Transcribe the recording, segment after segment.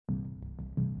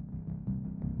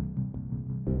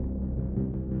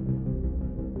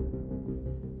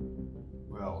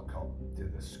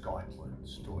the Scotland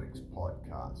Stoics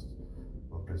podcast,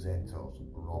 where presenters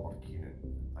Robert Keenan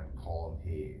and Colin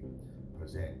Hay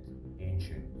present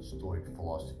ancient Stoic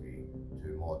philosophy to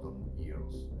modern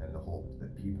ears in the hope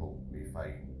that people may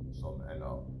find some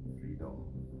inner freedom.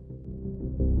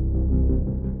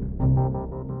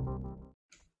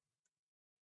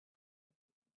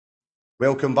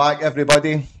 Welcome back,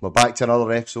 everybody. We're back to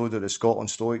another episode of the Scotland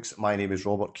Stoics. My name is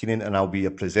Robert Keenan and I'll be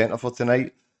your presenter for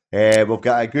tonight. We've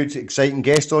got a good, exciting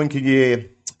guest on. Can you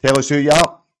tell us who you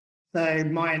are? So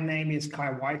my name is Kai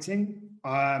Whiting.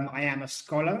 I am a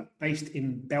scholar based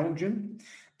in Belgium,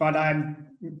 but I'm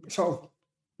sort of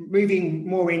moving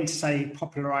more into, say,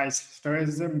 popularized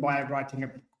Stoicism by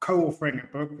co-authoring a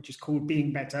book, which is called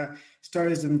Being Better,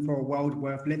 Stoicism for a World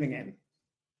Worth Living In.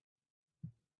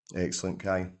 Excellent,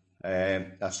 Kai.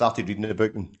 I started reading the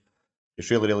book and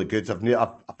it's really, really good. I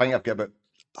think I've got about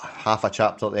half a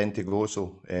chapter at the end to go,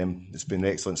 so it's been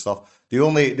excellent stuff. The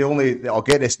only I'll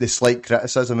get the slight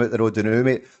criticism out the road now,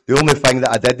 mate. The only thing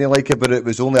that I didn't like about it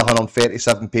was only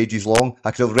 137 pages long.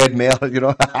 I could have read more, you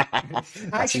know.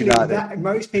 Actually,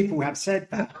 most people have said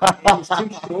that. It was too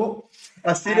short.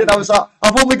 I seen it. I was like,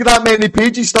 I've only got that many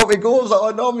pages still to go. I was like,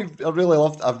 oh no,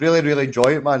 I really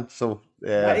enjoy it, man. So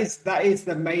that is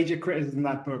the major criticism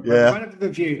of that book. Yeah. One of the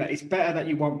view that it's better that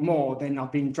you want more than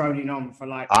I've been droning on for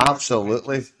like.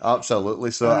 Absolutely.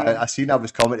 So I seen I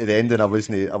was coming to the end and I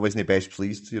wasn't best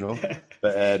pleased, you know.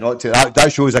 But not to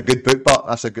that shows a good book, but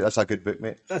that's a good book,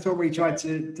 mate. That's what we tried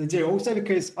to do. Also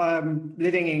because I'm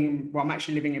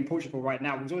actually living in Portugal right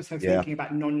now. I was also thinking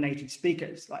about non-native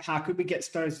speakers. Like, how could we get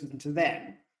Stoicism to them?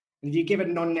 And if you give a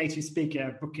non-native speaker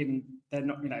a book in their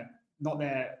not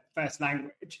their first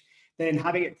language, then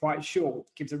having it quite short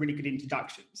gives a really good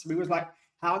introduction. So we was like,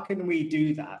 how can we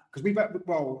do that? Because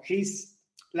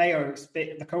Leo,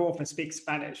 the co-author, speaks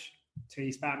Spanish to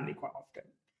his family quite often.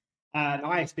 And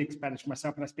I speak Spanish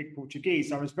myself and I speak Portuguese.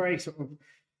 So I was very sort of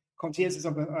conscious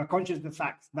of the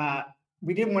fact that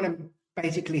we didn't want to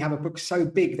basically have a book so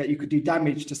big that you could do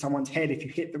damage to someone's head if you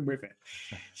hit them with it.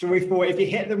 So we thought if you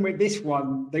hit them with this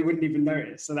one, they wouldn't even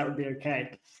notice. So that would be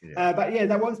okay. Yeah. But yeah,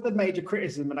 that was the major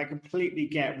criticism, and I completely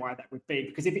get why that would be.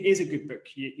 Because if it is a good book,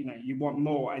 you want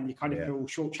more, and you kind of feel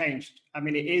shortchanged. I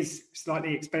mean, it is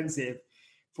slightly expensive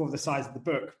for the size of the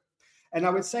book, and I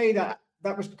would say that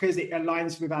was because it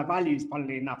aligns with our values.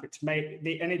 Funnily enough, it's made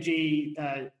the energy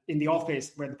in the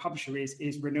office where the publisher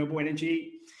is renewable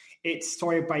energy. It's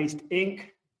soy-based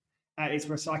ink. It's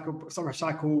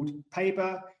recycled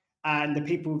paper, and the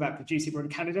people that produce it were in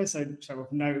Canada, so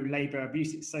of no labor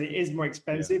abuses. So it is more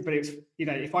expensive, but it's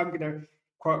if I'm going to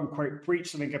quote unquote preach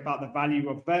something about the value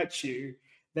of virtue,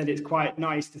 then it's quite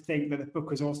nice to think that the book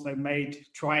was also made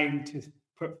trying to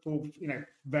put forth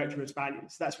virtuous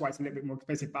values. That's why it's a little bit more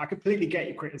expensive. But I completely get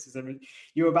your criticism.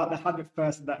 You're about the 100th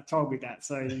person that told me that,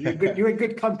 so you're in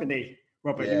good company.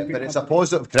 Robert, yeah, but it's a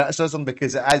positive criticism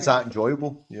because it is that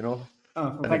enjoyable, you know.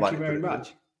 Oh, well, thank you very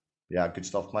much. Yeah, good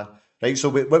stuff, man. Right, so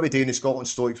what we do in the Scotland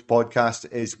Stoics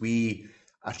podcast is we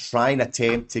are trying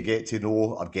attempt to get to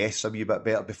know our guests a wee bit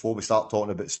better before we start talking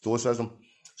about Stoicism.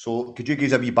 So could you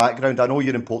give us a wee background? I know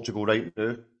you're in Portugal right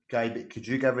now, Guy, but could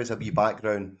you give us a wee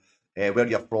background, where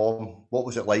you're from, what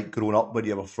was it like growing up where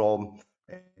you were from,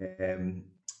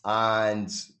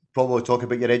 and probably talk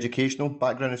about your educational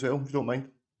background as well, if you don't mind.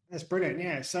 That's brilliant,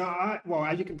 yeah. So,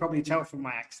 as you can probably tell from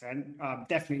my accent,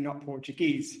 definitely not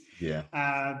Portuguese. Yeah.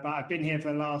 But I've been here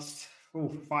for the last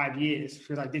 5 years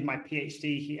because I did my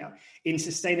PhD here in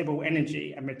sustainable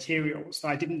energy and materials. So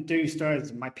I didn't do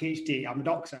Stoicism, my PhD. I'm a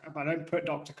doctor, but I don't put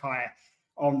Dr. Kai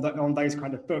on those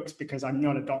kind of books because I'm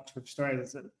not a doctor of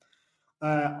Stoicism.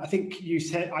 I think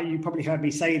you probably heard me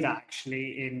say that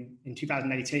actually in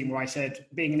 2018, where I said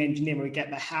being an engineer, we get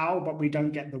the how, but we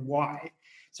don't get the why.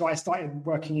 So I started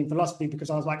working in philosophy because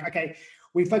I was like, okay,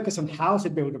 we focus on how to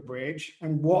build a bridge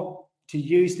and what to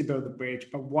use to build the bridge,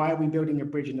 but why are we building a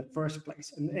bridge in the first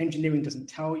place? And engineering doesn't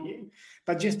tell you.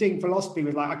 But just doing philosophy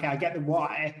was like, okay, I get the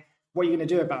why. What are you going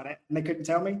to do about it? And they couldn't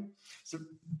tell me. So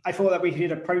I thought that we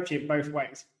should approach it both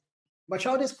ways. My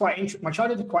childhood is quite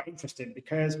interesting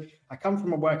because I come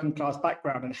from a working class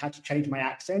background and had to change my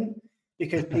accent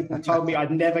because people told me I'd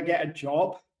never get a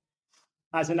job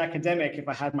as an academic if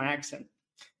I had my accent.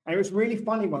 And it was really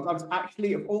funny once. I was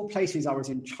actually, of all places, I was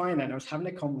in China and I was having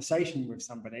a conversation with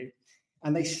somebody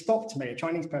and they stopped me, a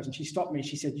Chinese person. She stopped me.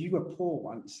 She said, "You were poor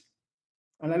once."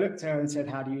 And I looked at her and said,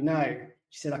 "How do you know?"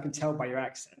 She said, "I can tell by your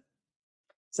accent."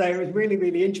 So it was really,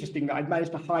 really interesting that I'd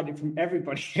managed to hide it from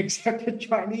everybody except a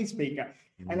Chinese speaker.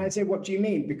 Mm-hmm. And I said, "What do you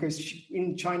mean?" Because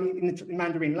in Chinese, in the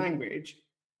Mandarin language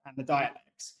and the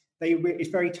dialects, it's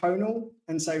very tonal.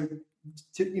 And so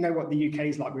you know what the UK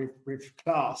is like with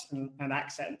class and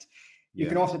accent. You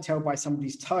can also tell by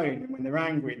somebody's tone when they're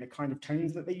angry and the kind of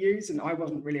tones that they use. And I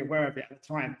wasn't really aware of it at the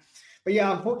time. But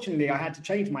yeah, unfortunately, I had to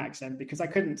change my accent because I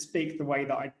couldn't speak the way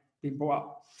that I'd been brought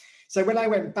up. So when I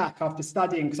went back after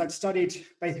studying, because I'd studied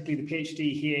basically the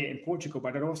PhD here in Portugal,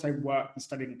 but I'd also worked and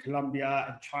studied in Colombia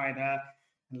and China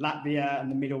and Latvia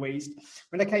and the Middle East.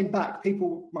 When I came back,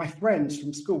 my friends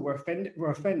from school were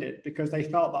offended because they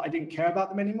felt that I didn't care about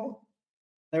them anymore.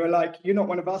 They were like, you're not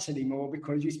one of us anymore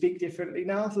because you speak differently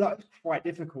now. So that was quite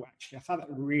difficult, actually. I found that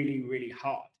really, really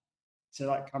hard to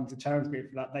like come to terms with.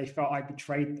 Like they felt I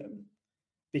betrayed them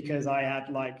because I had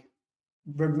like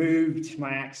removed my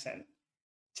accent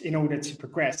in order to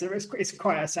progress. So it's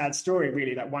quite a sad story,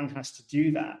 really, that one has to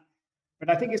do that. But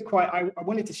I think it's I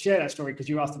wanted to share that story because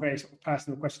you asked a very sort of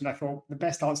personal question. I thought the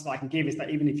best answer that I can give is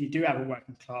that even if you do have a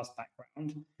working class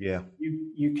background,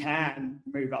 you can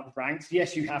move up the ranks.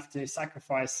 Yes, you have to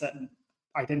sacrifice certain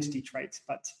identity traits,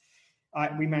 but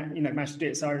we managed to do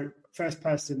it. So first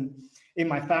person in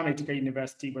my family to go to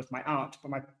university was my aunt,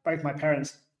 but neither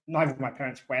of my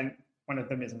parents went. One of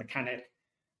them is a mechanic.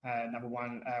 Another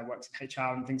one works in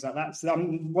HR and things like that. So I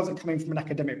wasn't coming from an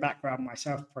academic background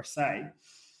myself per se.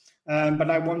 But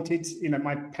I wanted,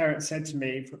 my parents said to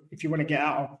me, if you want to get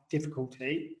out of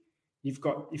difficulty, you've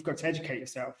got to educate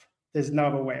yourself. There's no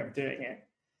other way of doing it.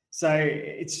 So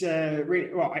it's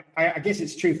really, well, I guess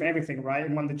it's true for everything, right?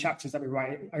 In one of the chapters that we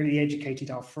write, only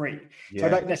educated are free. So I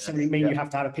don't necessarily mean you have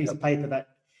to have a piece of paper that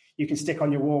you can stick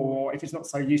on your wall, or if it's not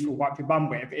so useful, wipe your bum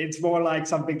with. It's more like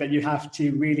something that you have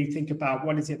to really think about.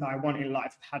 What is it that I want in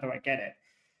life? How do I get it?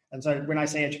 And so when I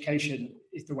say education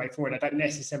is the way forward, I don't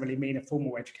necessarily mean a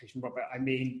formal education, Robert. I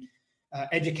mean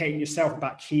educating yourself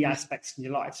about key aspects in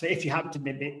your life. So if you happen to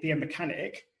be a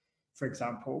mechanic, for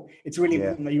example, it's really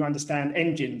important that you understand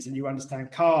engines and you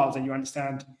understand cars and you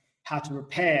understand how to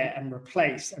repair and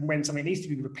replace and when something needs to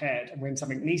be repaired and when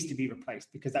something needs to be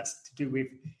replaced, because that's to do with,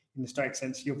 in the Stoic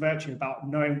sense, your virtue about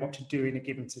knowing what to do in a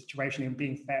given situation and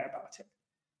being fair about it.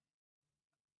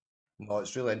 No,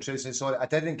 it's really interesting. Sorry, I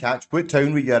didn't catch. What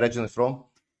town were you originally from?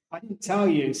 I didn't tell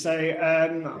you. So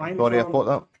I thought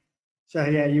that. So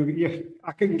yeah,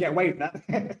 I couldn't get away with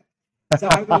that. So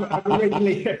I'm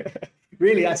originally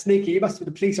really that's sneaky. You must be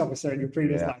the police officer in your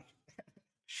previous life.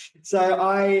 So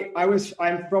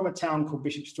I'm from a town called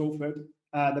Bishop Stortford.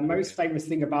 The most famous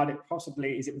thing about it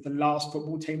possibly is it was the last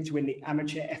football team to win the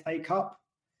amateur FA Cup.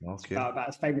 Okay. It's about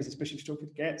as famous as Bishop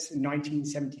Stortford gets in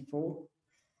 1974.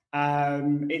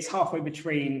 It's halfway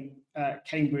between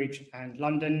Cambridge and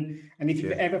London. And if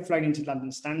you've ever flown into London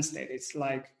Stansted, it's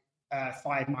like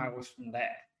 5 miles from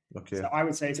there. Okay. So I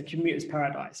would say it's a commuter's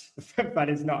paradise, but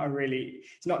it's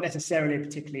not necessarily a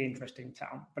particularly interesting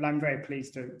town. But I'm very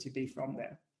pleased to be from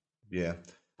there. Yeah.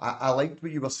 I liked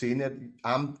what you were saying there.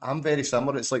 I'm very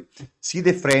similar. It's like, see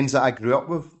the friends that I grew up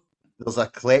with, there's a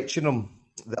collection of them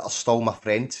that are still my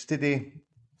friends today.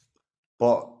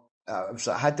 But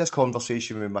I had this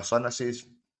conversation with my son. I says,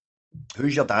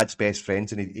 who's your dad's best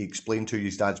friends? And he explained who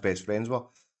his dad's best friends were.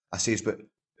 I says, but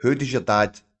who does your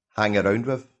dad hang around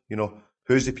with?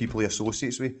 Who's the people he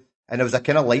associates with? And it was a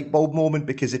kind of light bulb moment,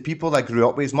 because the people that I grew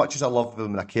up with, as much as I love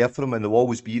them and I care for them and they'll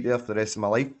always be there for the rest of my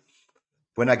life,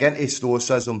 when I get into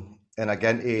Stoicism and I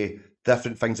get into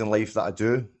different things in life that I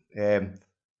do,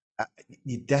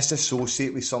 you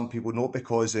disassociate with some people, not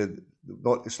because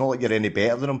it's not like you're any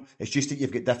better than them. It's just that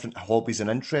you've got different hobbies and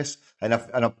interests, and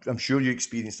I'm sure you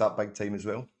experienced that big time as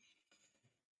well.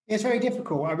 It's very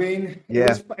difficult. I mean,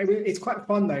 it's quite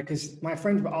fun though, because my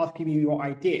friends were asking me what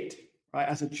I did, right,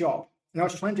 as a job, and I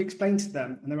was trying to explain to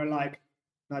them, and they were like,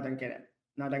 "No, I don't get it.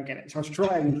 No, I don't get it." So I was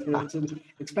trying to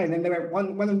explain. And they went,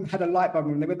 one of them had a light bulb,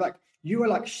 and they were like, "You were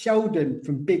like Sheldon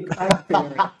from Big Bang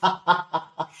Theory,"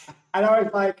 and I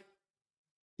was like,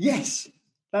 yes,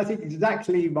 that's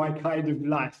exactly my kind of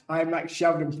life. I'm like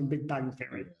Sheldon from Big Bang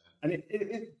Theory. And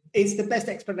it's the best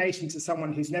explanation to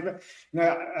someone who's never,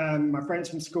 my friends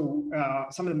from school,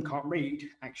 some of them can't read,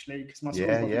 actually, because my school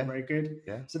wasn't very good.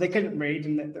 Yeah. So they couldn't read,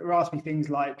 and they were asking me things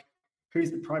like,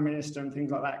 who's the Prime Minister and things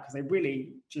like that, because they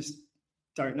really just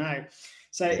don't know.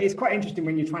 So it's quite interesting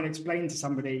when you're trying to explain to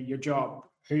somebody your job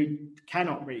who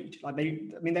cannot read. Like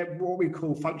they're what we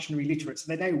call functionally literate.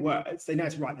 So they know words, they know how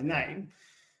to write the name,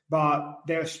 but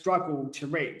they'll struggle to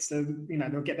read. So,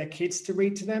 they'll get their kids to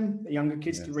read to them, the younger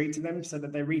kids to read to them, so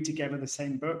that they read together the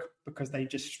same book, because they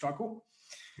just struggle.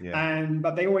 Yeah.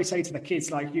 But they always say to the kids,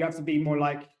 like, you have to be more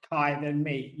like Kai than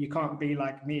me. You can't be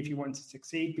like me if you want to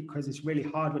succeed, because it's really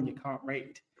hard when you can't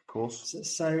read. Of course.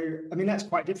 So I mean, that's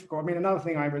quite difficult. I mean, another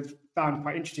thing I found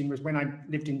quite interesting was when I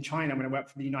lived in China, when I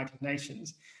worked for the United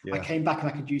Nations, I came back and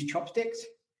I could use chopsticks.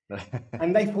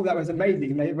 And they thought that was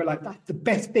amazing. And they were like, that's the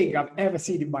best thing I've ever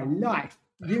seen in my life.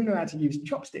 You know how to use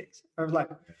chopsticks. I was like,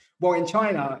 well, in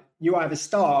China, you either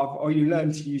starve or you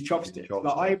learn to use chopsticks.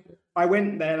 Like I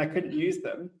went there and I couldn't use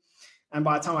them. And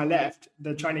by the time I left,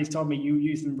 the Chinese told me you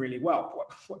use them really well.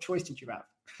 What choice did you have?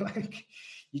 Like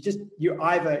you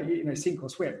either sink or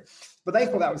swim. But they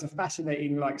thought that was a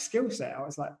fascinating like skill set. I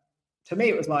was like, to me,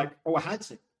 it was like, oh, I had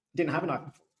to. Didn't have a knife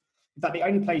and fork. In fact, the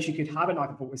only place you could have a knife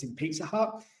and fork was in Pizza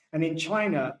Hut. And in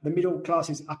China, the middle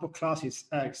classes, upper classes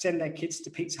send their kids to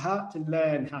Pizza Hut to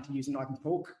learn how to use a knife and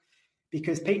fork,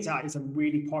 because Pizza Hut is a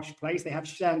really posh place. They have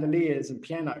chandeliers and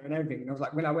piano and everything. And I was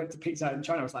like, when I went to Pizza Hut in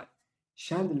China, I was like,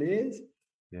 chandeliers?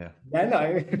 Yeah,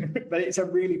 no, but it's a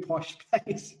really posh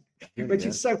place, which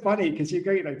is so funny because you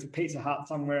go, to Pizza Hut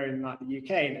somewhere in like the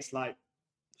UK, and it's like,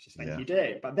 just like you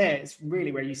do. But there, it's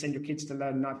really where you send your kids to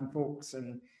learn knife and forks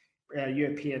and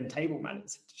European table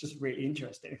manners. It's just really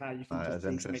interesting how you can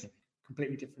just make a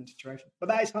completely different situation. But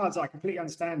that is hard. So I completely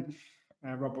understand,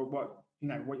 Robert, what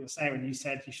you're saying when you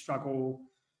said you struggle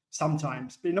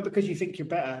sometimes, but not because you think you're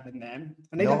better than them,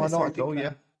 and they don't necessarily think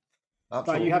that.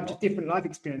 Absolutely. But you have just different life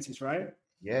experiences, right?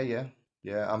 Yeah.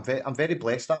 I'm very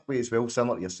blessed that way as well,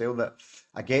 similar to yourself, that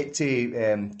I get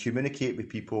to communicate with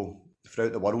people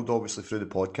throughout the world, obviously through the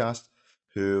podcast,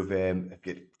 who've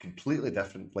got completely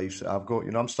different lives that I've got.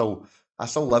 I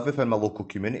still live within my local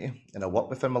community and I work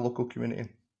within my local community,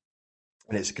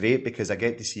 and it's great because I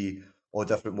get to see all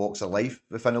different walks of life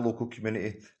within a local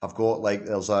community. I've got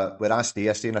where I stay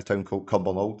in a town called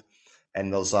Cumbernauld,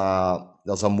 and there's a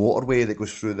motorway that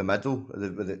goes through the middle.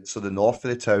 So the north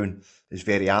of the town is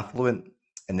very affluent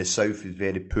and the south is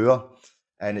very poor.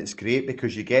 And it's great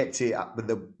because you get to,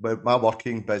 with my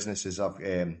working business is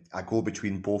I go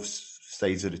between both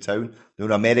sides of the town.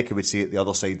 In America would say it the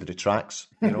other side of the tracks,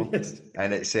 Yes.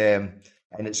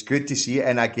 And it's good to see it.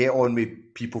 And I get on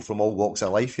with people from all walks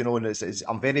of life, and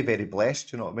I'm very, very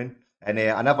blessed, you know what I mean? And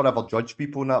I never ever judge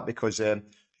people in that because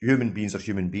human beings are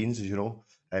human beings, as you know,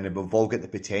 and we've all got the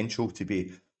potential to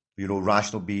be,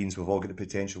 rational beings. We've all got the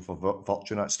potential for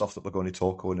virtue and that stuff that we're going to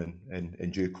talk on in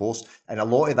due course. And a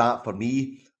lot of that for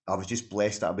me, I was just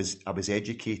blessed that I was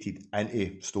educated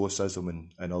into Stoicism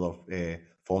and other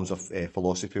forms of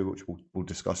philosophy, which we'll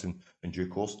discuss in due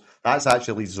course. That's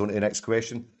actually leads us on to the next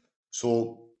question.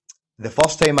 So the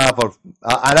first time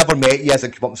I never met you as I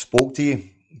came up and spoke to you,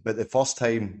 but the first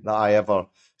time that I ever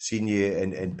seen you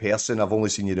in person, I've only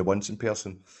seen you the once in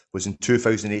person, was in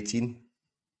 2018.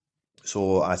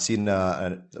 So I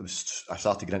started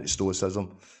getting into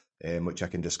Stoicism, which I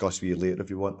can discuss with you later if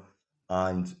you want.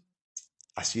 And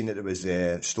I seen that it was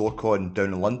StoreCon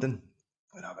down in London,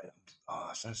 and I went, "Oh,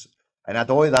 is this?" And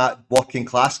I'd all that working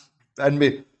class in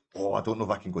me. Oh, I don't know if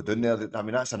I can go down there. I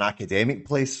mean, that's an academic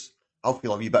place. I'll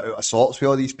feel a wee bit out of sorts with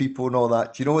all these people and all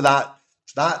that. Do you know that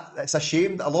it's a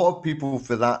shame that a lot of people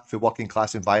for working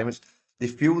class environments, they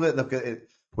feel that they've got it,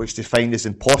 which they find is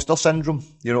imposter syndrome.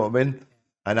 You know what I mean?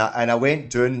 And I went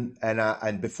down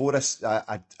and before I'd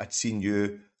seen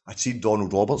you, I'd seen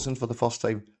Donald Robertson for the first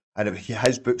time, and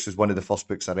his books was one of the first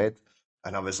books I read,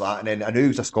 and I was like, and then I knew he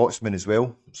was a Scotsman as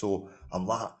well, so I'm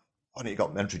like, I need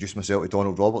to introduce myself to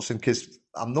Donald Robertson because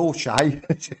I'm no shy,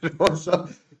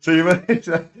 so you might,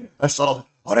 I sort of,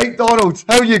 all right, Donald,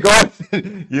 how you going?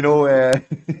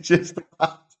 Just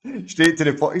straight to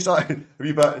the point. He's like a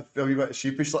wee bit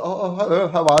sheepish, like, oh,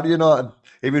 how are you? And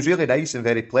he was really nice and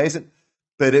very pleasant.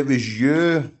 But it was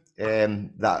you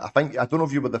that I don't know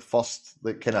if you were the first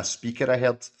kind of speaker I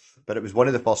heard, but it was one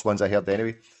of the first ones I heard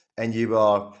anyway. And you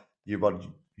were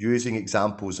using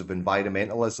examples of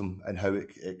environmentalism and how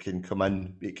it can come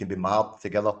in, it can be marred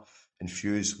together and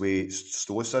fused with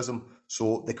Stoicism.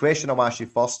 So the question I'll ask you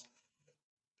first,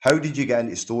 how did you get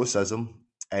into Stoicism?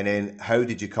 And then how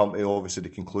did you come to obviously the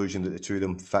conclusion that the two of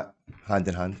them fit hand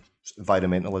in hand,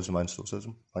 environmentalism and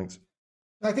Stoicism? Thanks.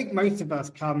 I think most of us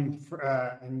come,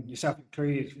 and yourself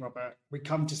included, Robert, we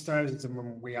come to Stoicism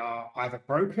when we are either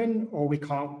broken or we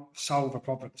can't solve a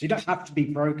problem. So you don't have to be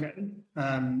broken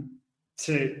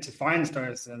to find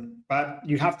Stoicism, but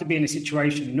you have to be in a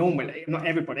situation normally, not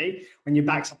everybody, when your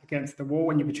back's up against the wall,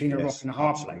 when you're between a rock and a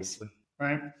hard place,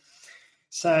 right?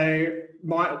 So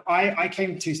I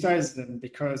came to Stoicism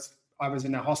because I was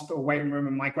in a hospital waiting room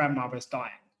and my grandma was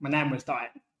dying. My nan was dying.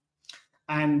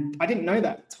 And I didn't know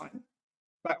that at the time.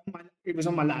 But it was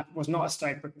on my lap. It was not a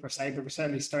Stoic book per se, but it was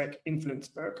certainly a Stoic influence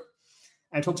book.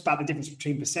 And it talks about the difference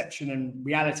between perception and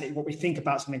reality, what we think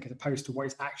about something as opposed to what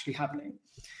is actually happening.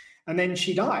 And then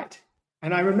she died.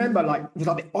 And I remember it was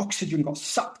like the oxygen got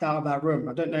sucked out of that room.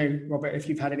 I don't know, Robert, if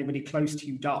you've had anybody close to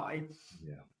you die.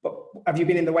 Yeah. But have you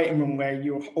been in the waiting room where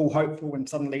you're all hopeful and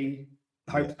suddenly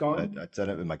Hope's I gone. did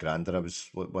it with my granddad.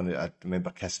 I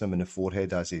remember kissing him in the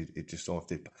forehead as he just off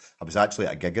the. I was actually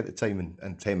at a gig at the time,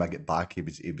 and the time I get back, he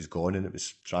was gone, and it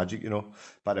was tragic, you know.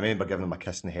 But I remember giving him a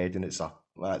kiss in the head, and it's a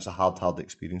hard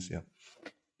experience, yeah.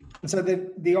 And so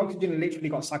the oxygen literally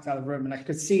got sucked out of the room, and I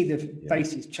could see the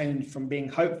faces change from being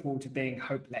hopeful to being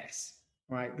hopeless,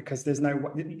 right? Because there's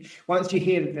no, once you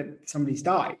hear that somebody's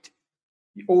died,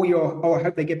 I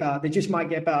hope they get better. They just might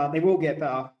get better. They will get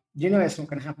better. You know it's not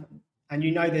going to happen. And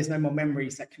you know there's no more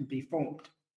memories that can be formed.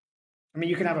 I mean,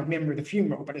 you can have a memory of the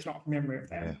funeral, but it's not a memory of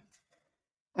them. Yeah.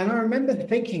 And I remember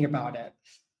thinking about it.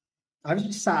 I was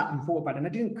just sat and thought about it, and I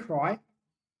didn't cry,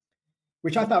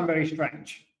 which I found very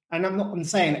strange. And I'm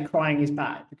saying that crying is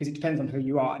bad, because it depends on who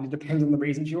you are, and it depends on the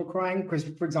reasons you're crying. Because,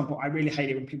 for example, I really hate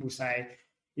it when people say,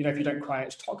 you know, if you don't cry,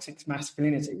 it's toxic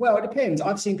masculinity. Well, it depends.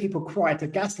 I've seen people cry to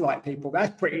gaslight people.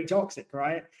 That's pretty toxic,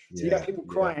 right? So you have people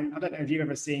crying. I don't know if you've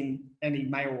ever seen any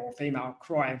male or female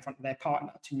cry in front of their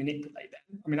partner to manipulate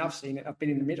them. I mean, I've seen it. I've been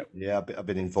in the middle. Yeah, I've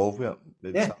been involved with it.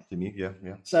 It's happened to me. Yeah.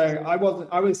 So I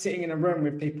was sitting in a room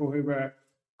with people who were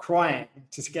crying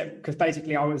because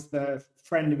basically I was the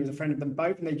friend who was a friend of them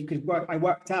both, and I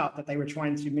worked out that they were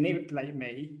trying to manipulate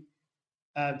me.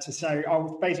 To say,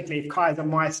 basically, if Kai's on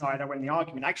my side, I win the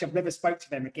argument. Actually, I've never spoke to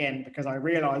them again, because I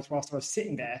realised whilst I was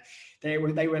sitting there, they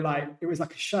were like, it was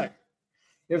like a show.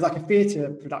 It was like a theatre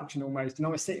production almost. And I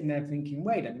was sitting there thinking,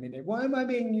 wait a minute, why am I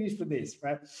being used for this?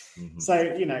 Right. Mm-hmm. So,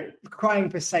 you know, crying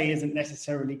per se isn't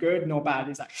necessarily good nor bad.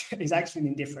 It's actually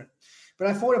indifferent. But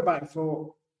I thought about it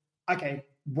for, okay,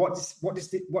 what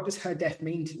does her death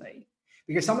mean to me?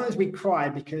 Because sometimes we cry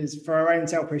because for our own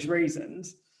selfish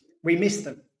reasons, we miss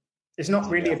them. It's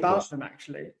not really about them,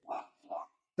 actually.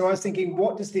 So I was thinking,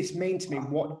 what does this mean to me?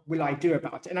 What will I do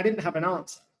about it? And I didn't have an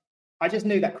answer. I just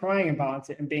knew that crying about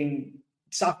it and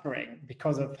suffering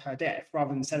because of her death,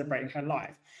 rather than celebrating her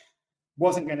life,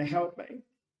 wasn't going to help me.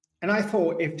 And I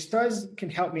thought, if Stoics can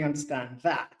help me understand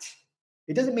that,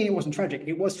 it doesn't mean it wasn't tragic.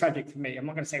 It was tragic for me. I'm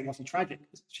not going to say it wasn't tragic.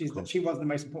 She was the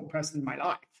most important person in my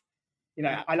life. You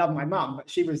know, I love my mum, but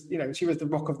she was the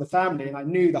rock of the family, and I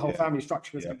knew the whole family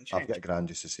structure was going to change. I've got a grand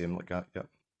just the same like that. Yeah.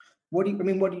 What do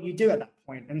you do at that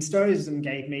point? And Stoicism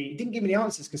didn't give me the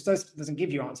answers, because Stoicism doesn't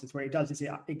give you answers. What it does is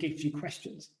it gives you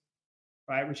questions,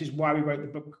 right? Which is why we wrote the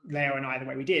book, Leo and I, the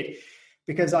way we did,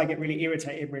 because I get really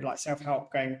irritated with like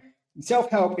self-help going.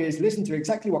 Self-help is listen to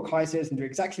exactly what Kai says and do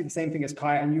exactly the same thing as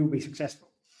Kai, and you will be successful.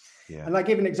 Yeah. And I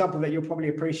give an example that you'll probably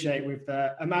appreciate with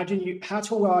how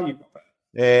tall are you, Robert?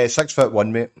 6'1",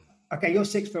 mate. Okay, you're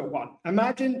 6'1".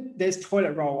 Imagine there's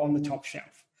toilet roll on the top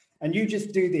shelf, and you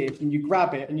just do this and you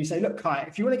grab it and you say, look, Kai,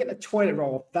 if you want to get the toilet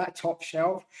roll off that top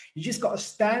shelf, you just got to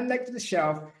stand next to the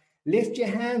shelf, lift your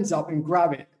hands up and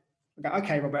grab it. I go,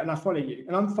 okay, Robert, and I follow you.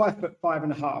 And I'm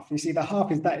 5'5.5". You see, the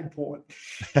half is that important.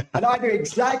 And I do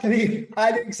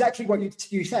exactly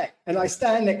what you say. And I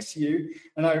stand next to you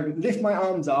and I lift my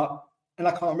arms up and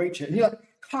I can't reach it. And you're like,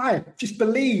 Kai, just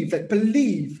believe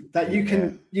that you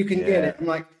can get it. I'm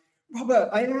like, Robert,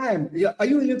 I am. Are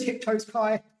you on your tiptoes,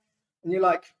 Kai? And you're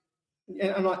like,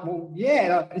 and I'm like, well,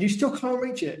 yeah. And you still can't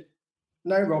reach it.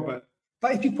 No, Robert.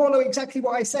 But if you follow exactly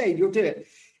what I say, you'll do it.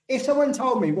 If someone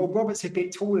told me, well, Robert's a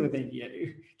bit taller than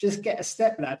you, just get a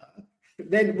step ladder,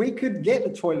 then we could get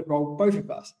the toilet roll, both of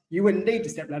us. You wouldn't need the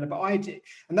step ladder, but I do.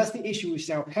 And that's the issue with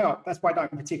self-help. That's why I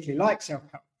don't particularly like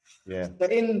self-help. Yeah.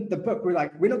 But in the book, we're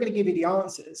not going to give you the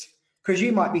answers, because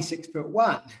you might be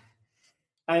 6'1"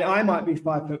 and I might be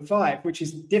 5'5", which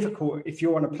is difficult if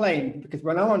you're on a plane, because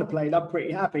when I'm on a plane, I'm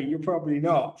pretty happy. You're probably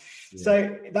not. Yeah.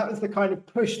 So that was the kind of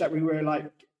push that we were like,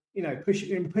 you know,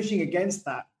 pushing against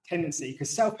that tendency, because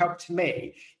self-help to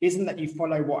me isn't that you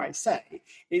follow what I say.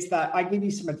 It's that I give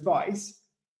you some advice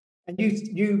and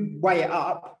you weigh it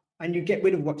up, and you get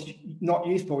rid of what's not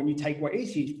useful and you take what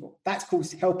is useful. That's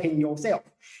called helping yourself.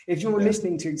 If you're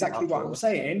listening to exactly what I'm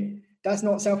saying, that's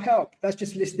not self-help. That's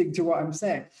just listening to what I'm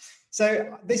saying.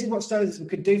 So this is what Stoicism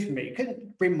could do for me. It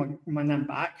couldn't bring my nan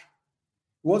back.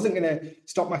 It wasn't going to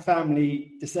stop my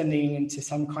family descending into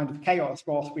some kind of chaos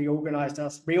whilst we reorganised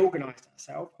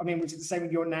ourselves. I mean, was it the same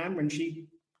with your nan when she...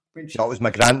 No, it was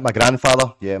my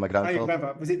grandfather. Yeah, my grandfather. I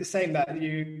remember. Was it the same that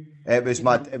you? It was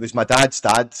my dad's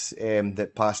dad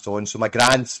that passed on. So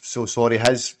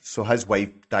his wife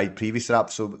died previous to that.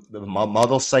 So my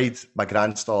mother's side, my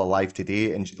grand's still alive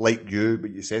today, and like you,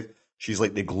 what you said, she's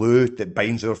like the glue that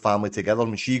binds our family together.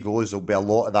 When she goes, there'll be a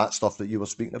lot of that stuff that you were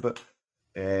speaking about,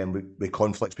 with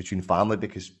conflicts between family,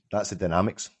 because that's the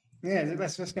dynamics. Yeah,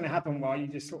 that's what's going to happen while you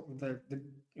just sort of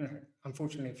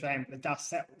unfortunately, the dust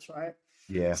settles, right?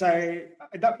 Yeah. So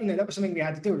that was something we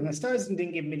had to do, and the Stoicism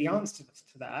didn't give me the answer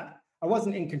to that. I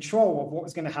wasn't in control of what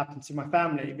was going to happen to my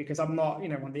family because I'm not,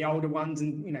 one of the older ones,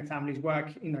 and families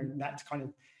work, that kind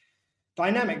of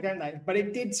dynamic, don't they? But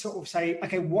it did sort of say,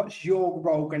 okay, what's your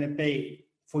role going to be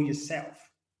for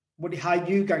yourself? How are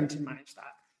you going to manage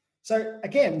that? So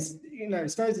again,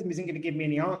 Stoicism isn't going to give me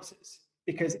any answers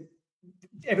because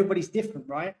everybody's different,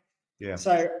 right? Yeah.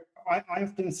 So I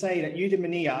often say that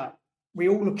eudaimonia, we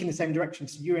all look in the same direction.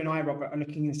 So you and I, Robert, are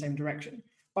looking in the same direction.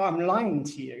 But I'm lying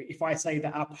to you if I say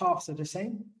that our paths are the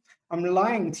same. I'm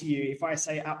lying to you if I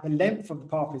say the length of the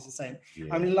path is the same.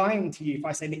 Yeah. I'm lying to you if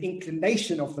I say the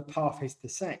inclination of the path is the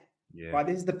same. Yeah. Right?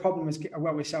 This is the problem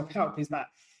with self-help, is that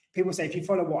people say, if you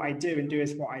follow what I do and do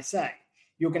as what I say,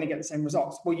 you're going to get the same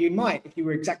results. Well, you might if you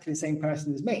were exactly the same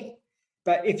person as me.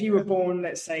 But if you were born,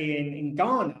 let's say, in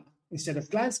Ghana instead of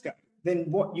Glasgow,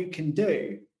 then what you can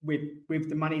do with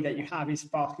the money that you have is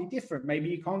vastly different. Maybe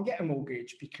you can't get a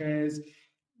mortgage because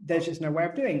there's just no way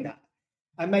of doing that.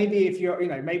 And maybe if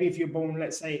you're born,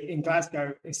 let's say, in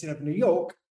Glasgow instead of New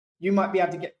York, you might be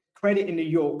able to get credit in New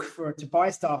York to buy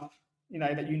stuff,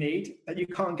 that you need, that you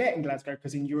can't get in Glasgow,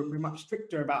 because in Europe we're much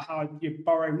stricter about how you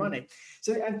borrow money.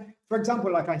 So, and for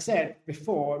example, like I said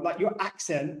before, like your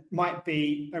accent might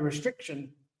be a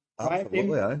restriction, right?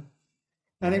 Absolutely,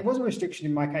 And it was a restriction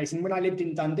in my case. And when I lived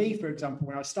in Dundee, for example,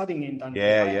 when I was studying in Dundee,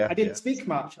 I didn't speak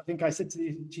much. I think I said to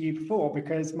you before,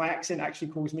 because my accent actually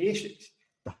caused me issues.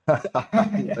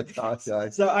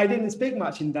 So I didn't speak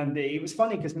much in Dundee. It was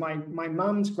funny because my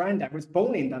mum's granddad was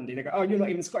born in Dundee. They go, "Oh, you're not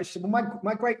even Scottish." Well,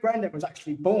 my great granddad was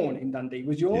actually born in Dundee.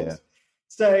 Was yours? Yeah.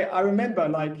 So I remember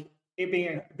like it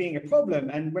being a problem.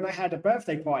 And when I had a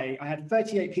birthday party, I had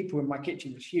 38 people in my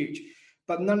kitchen. It was huge.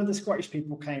 But none of the Scottish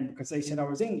people came because they said I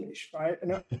was English, right?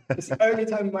 And it's the only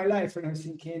time in my life when I was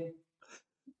thinking,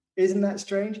 isn't that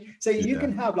strange? So you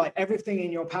can have like everything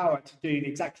in your power to do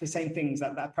exactly the same things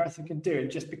that person can do.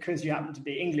 And just because you happen to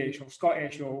be English or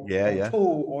Scottish or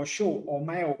tall or short or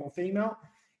male or female,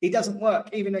 it doesn't work,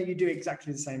 even though you do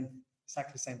exactly the same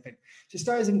thing. So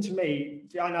Stoicism to me,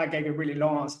 I know I gave a really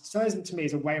long answer. Stoicism to me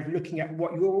is a way of looking at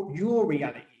what your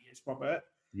reality is, Robert.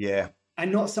 Yeah.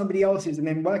 And not somebody else's, and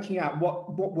then working out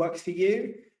what works for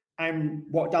you and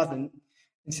what doesn't,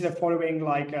 instead of following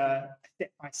like a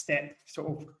step-by-step sort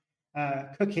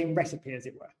of cooking recipe, as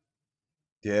it were.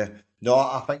 Yeah, no,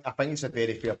 I think it's a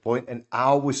very fair point, and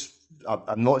I'm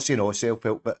not saying all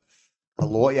self-help, but a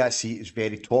lot of it I see is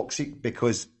very toxic,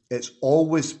 because it's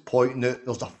always pointing out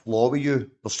there's a flaw with you,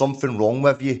 there's something wrong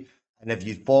with you, and if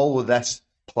you follow this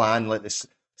plan, like this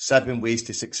 7 ways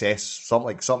to success, some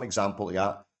example like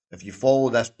that. If you follow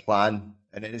this plan,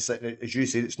 and it's as you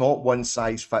said, it's not one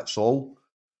size fits all.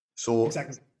 So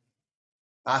exactly.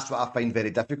 That's what I find very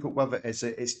difficult with it.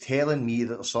 It's telling me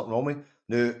that there's something wrong with me.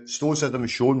 Now, Stoicism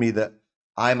has shown me that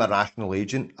I'm a rational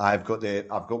agent. I've got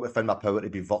within my power to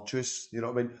be virtuous. You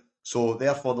know what I mean? So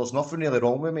therefore, there's nothing really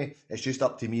wrong with me. It's just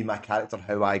up to me, my character,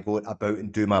 how I go about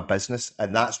and do my business,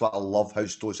 and that's what I love. How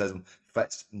Stoicism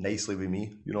fits nicely with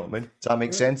me. You know what I mean? Does that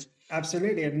make sense?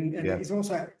 Absolutely, and it's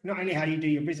also not only how you do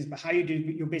your business, but how you do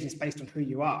your business based on who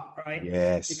you are, right?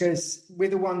 Yes. Because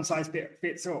with a one size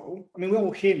fits all, I mean, we're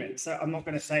all human, so I'm not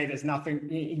going to say there's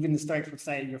nothing. Even the Stoics would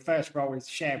say your first role is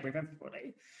shared with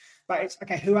everybody. But it's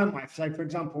okay, who am I? So, for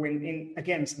example, in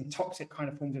again, some toxic kind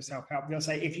of forms of self-help, they'll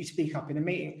say if you speak up in a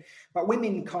meeting, but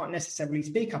women can't necessarily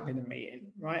speak up in a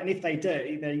meeting, right? And if they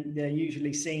do, they're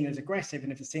usually seen as aggressive.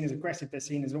 And if they're seen as aggressive, they're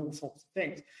seen as all sorts of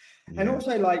things. Yeah. And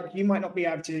also, like, you might not be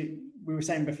able to, we were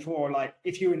saying before, like,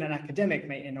 if you're in an academic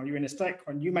meeting or you're in a Stoic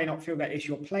one, you may not feel that it's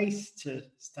your place to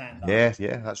stand up. Yeah,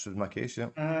 that's my case, yeah.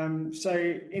 So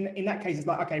in that case, it's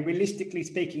like, okay, realistically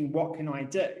speaking, what can I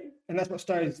do? And that's what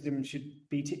Stoicism should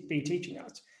be teaching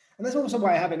us. And that's also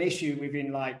why I have an issue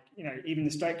within, like, even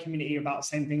the Stoic community about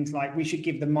saying things like we should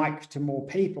give the mic to more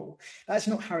people. That's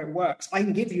not how it works. I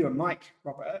can give you a mic,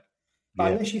 Robert,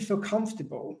 but unless you feel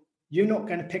comfortable, you're not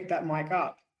going to pick that mic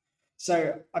up.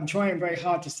 So I'm trying very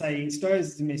hard to say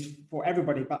Stoicism is for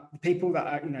everybody, but the people that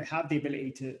are, have the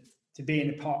ability to be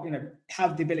in a part,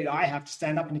 have the ability that I have to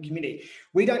stand up in the community.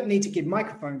 We don't need to give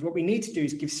microphones. What we need to do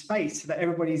is give space so that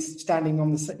everybody's standing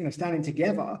on the, standing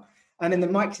together, and then the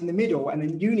mic's in the middle, and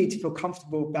then you need to feel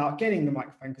comfortable about getting the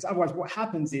microphone, because otherwise what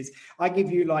happens is I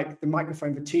give you like the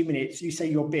microphone for 2 minutes, you say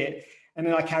your bit, and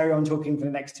then I carry on talking for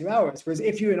the next 2 hours. Whereas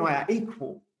if you and I are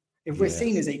equal, if we're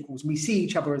seen as equals, we see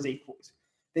each other as equals,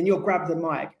 then you'll grab the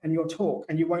mic and you'll talk,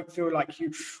 and you won't feel like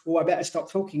I better stop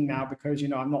talking now because,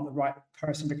 I'm not the right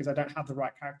person because I don't have the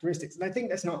right characteristics. And I think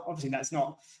that's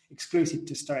not exclusive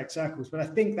to Stoic circles, but I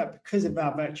think that because of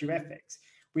our virtue ethics,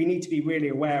 we need to be really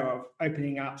aware of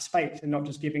opening up space and not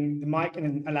just giving the mic and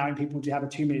then allowing people to have a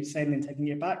 2 minute say and then taking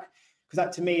it back. Because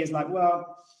that to me is like,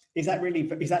 well, is that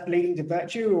leading to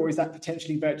virtue, or is that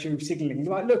potentially virtue signaling?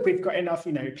 Like, look, we've got enough,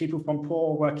 people from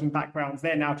poor working backgrounds,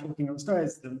 they're now talking on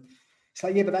Stoicism. It's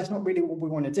like, yeah, but that's not really what we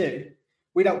want to do.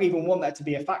 We don't even want that to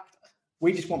be a factor.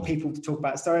 We just want people to talk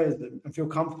about Stoicism and feel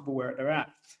comfortable where they're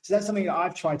at. So that's something that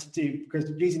I've tried to do,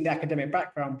 because using the academic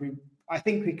background, I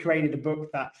think we created a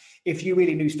book that if you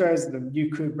really knew Stoicism, you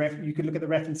could look at the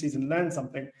references and learn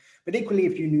something. But equally,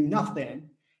 if you knew nothing,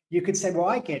 you could say, well,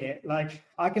 I get it. Like,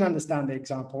 I can understand the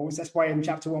examples. That's why in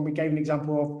chapter 1, we gave an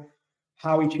example of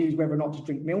how we choose whether or not to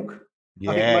drink milk.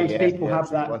 I think most people have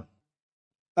that.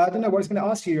 I don't know what I was going to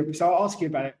ask you, so I'll ask you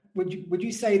about it. Would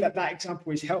you say that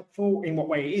example is helpful? In what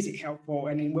way is it helpful,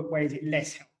 and in what way is it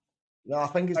less helpful? No, I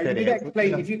think it's very helpful.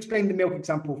 If you explain the milk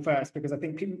example first, because I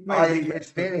think people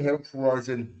it's very helpful, as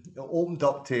in it opened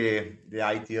up to the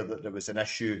idea that there was an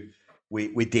issue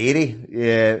with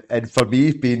dairy, and for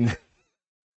me, being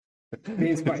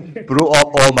brought up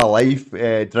all my life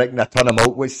drinking a ton of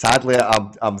milk, which sadly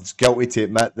I'm guilty to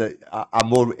admit that I'm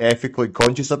more ethically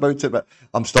conscious about it, but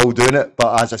I'm still doing it.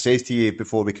 But as I said to you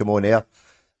before we come on air,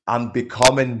 I'm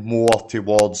becoming more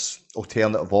towards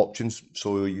alternative options.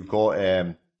 So you've got,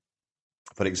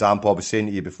 for example, I was saying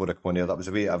to you before I come on air that I was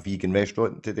away at a vegan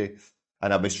restaurant today,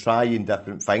 and I was trying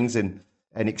different things and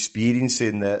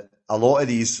experiencing that a lot of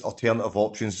these alternative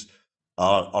options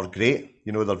are great.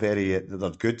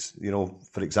 They're good.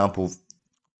 For example,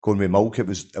 going with milk, it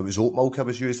was oat milk I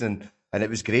was using, and it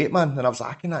was great, man. And I was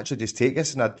like, I can actually just take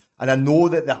this, and I know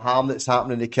that the harm that's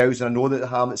happening to cows, and I know that the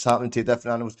harm that's happening to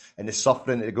different animals, and the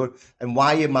suffering that they go. And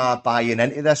why am I buying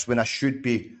into this when I should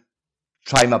be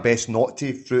trying my best not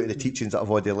to through the teachings that I've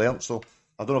already learnt? So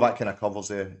I don't know if that kind of covers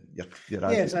your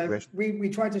answer to the question. We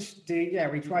tried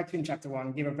to in chapter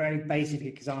 1 give a very basic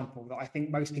example that I think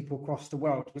most people across the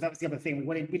world, because that was the other thing,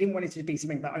 we didn't want it to be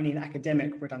something that only an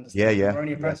academic would understand, or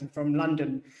only a person from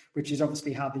London, which is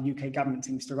obviously how the UK government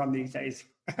seems to run these days.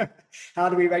 How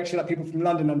do we make sure that people from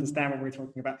London understand what we're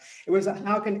talking about? It was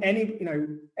how can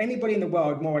anybody in the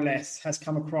world more or less has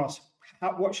come across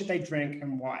what should they drink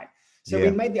and why. So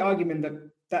we made the argument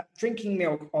that drinking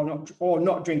milk or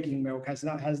not drinking milk has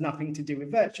nothing to do with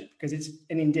virtue, because it's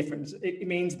an indifference. It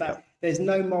means that there's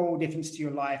no moral difference to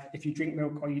your life if you drink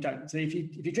milk or you don't. So if you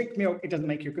drink milk, it doesn't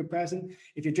make you a good person.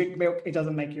 If you drink milk, it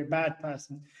doesn't make you a bad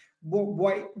person.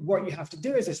 What you have to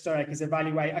do as a Stoic is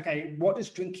evaluate, okay, what does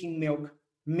drinking milk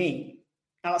mean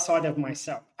outside of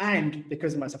myself and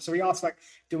because of myself? So we ask, like,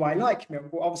 do I like milk?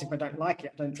 Well, obviously, if I don't like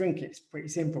it, I don't drink it. It's pretty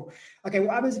simple. Okay,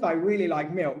 what happens if I really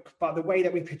like milk, but the way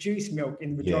that we produce milk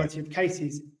in the majority of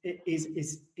cases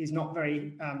is not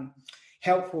very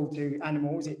helpful to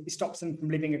animals? It stops them from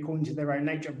living according to their own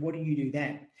nature. What do you do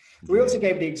then? We also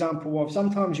gave the example of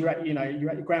sometimes you're at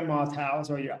your grandma's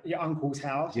house or your uncle's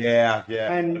house.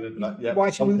 And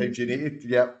sometimes you need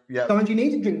it. Sometimes you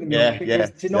need to drink the milk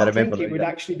because to not drink it would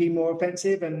actually be more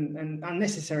offensive and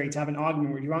unnecessary to have an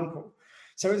argument with your uncle.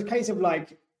 So it's a case of,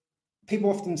 like, people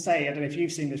often say, I don't know if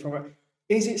you've seen this, Robert,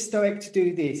 is it Stoic to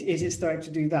do this? Is it Stoic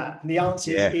to do that? And the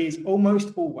answer is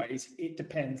almost always, it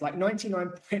depends. Like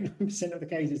 99.9% of the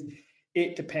cases,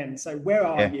 it depends. So where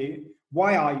are you?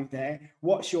 Why are you there?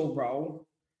 What's your role?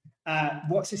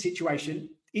 What's the situation?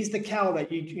 Is the cow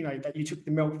that you took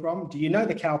the milk from? Do you know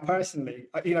the cow personally?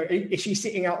 Is she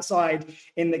sitting outside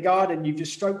in the garden? You've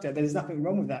just stroked her. There's nothing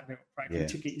wrong with that milk, right? You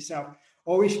took it yourself.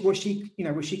 Or was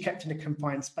she kept in a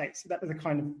confined space? So that was the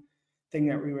kind of thing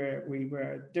that we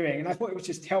were doing, and I thought it was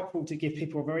just helpful to give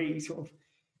people a very sort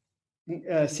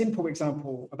of simple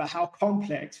example about how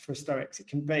complex for Stoics it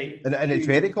can be. And it's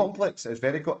very complex. It's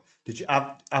very Did you?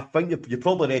 I think you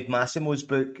probably read Massimo's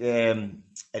book, and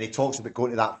he talks about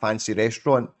going to that fancy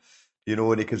restaurant,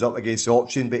 and he comes up against the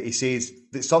option, but he says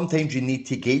that sometimes you need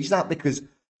to gauge that, because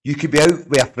you could be out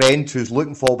with a friend who's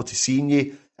looking forward to seeing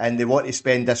you, and they want to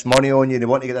spend this money on you, and they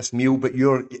want to get this meal, but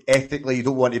you're ethically you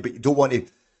don't want to.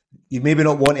 You maybe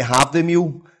not want to have the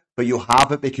meal, but you'll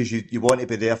have it because you want to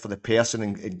be there for the person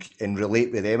and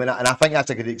relate with them. And I think that's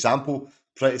a good example,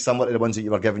 pretty similar to the ones that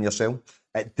you were giving yourself.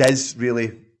 It does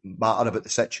really matter about the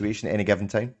situation at any given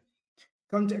time.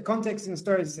 Context in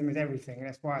Stoicism is everything. And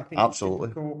that's why I think absolutely.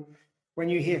 It's difficult when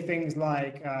you hear things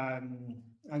like, I'll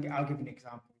give an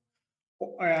example.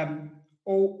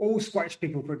 All Scottish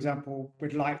people, for example,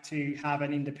 would like to have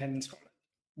an independent Scotland.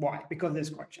 Why? Because they're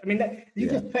Scottish. I mean, you're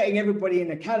just putting everybody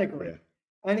in a category.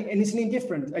 And it's an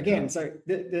indifferent, again, so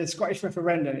the Scottish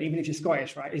referendum, even if you're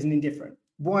Scottish, right, is an indifferent.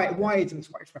 Why is the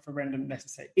Scottish referendum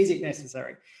necessary? Is it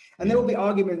necessary? And there will be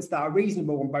arguments that are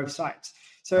reasonable on both sides.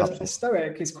 So a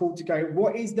Stoic is called to go,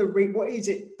 what is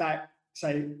it that,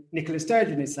 say, Nicola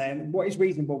Sturgeon is saying, what is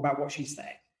reasonable about what she's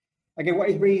saying? okay, what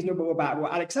is reasonable about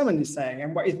what Alex Salmond is saying,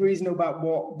 and what is reasonable about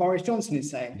what Boris Johnson is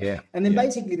saying. Yeah. And then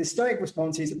basically the Stoic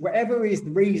response is whatever is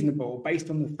reasonable based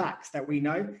on the facts that we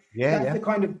know. That's the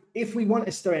kind of, if we want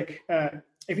a Stoic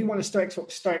sort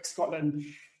of Stoic Scotland,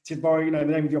 to borrow, the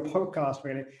name of your podcast,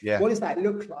 really. What does that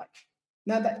look like?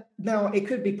 Now it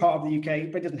could be part of the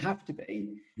UK, but it doesn't have to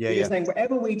be. You're saying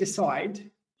whatever we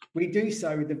decide, we do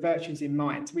so with the virtues in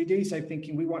mind. We do so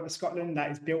thinking we want a Scotland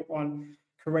that is built on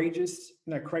courageous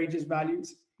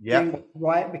values. Doing what's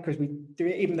right because we do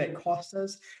it, even though it costs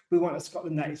us. We want a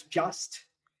Scotland that is just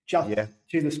to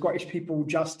the Scottish people,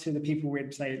 just to the people in,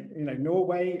 say,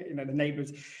 Norway, the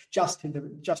neighbours, just to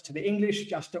the English,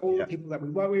 just to all the people that we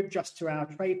work with, just to our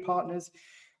trade partners.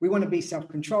 We want to be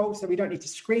self-controlled, so we don't need to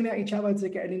scream at each other to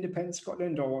get an independent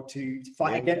Scotland or to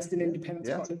fight against an independent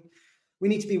Scotland. We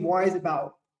need to be wise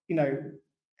about,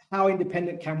 how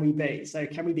independent can we be? So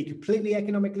can we be completely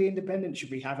economically independent?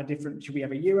 Should we have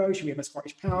a euro? Should we have a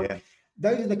Scottish pound?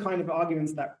 Those are the kind of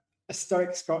arguments that a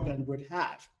Stoic Scotland would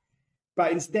have.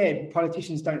 But instead,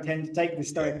 politicians don't tend to take the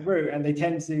Stoic route, and they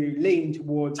tend to lean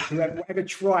towards whatever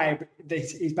tribe that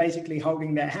is basically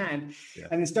holding their hand.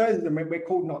 And in Stoicism, we're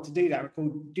called not to do that. We're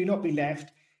called do not be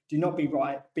left, do not be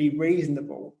right, be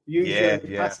reasonable. Use your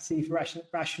capacity for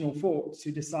rational thought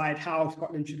to decide how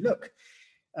Scotland should look.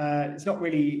 It's not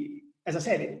really, as I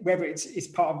said, whether it's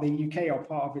part of the UK or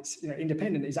part of its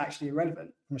independent is actually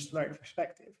irrelevant from a Stoic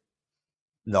perspective.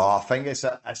 No, I think it's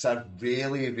a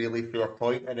really, really fair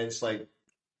point, and it's like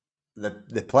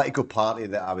the political party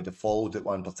that I would have followed at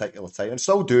one particular time, and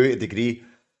still do to a degree.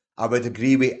 I would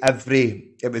agree with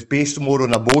it was based more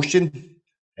on emotion,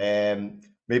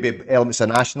 maybe elements of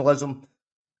nationalism,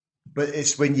 but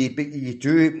it's when you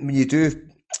do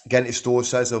get into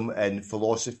Stoicism and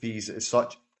philosophies as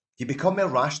such, you become more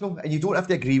rational, and you don't have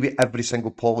to agree with every single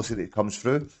policy that comes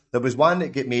through. There was one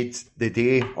that got made the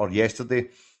day or yesterday,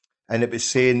 and it was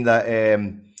saying that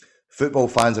football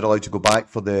fans are allowed to go back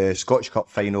for the Scottish Cup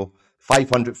final.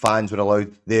 500 fans were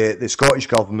allowed. The Scottish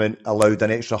government allowed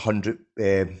an extra 100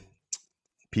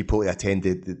 people to attend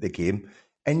the game.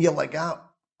 And you're like,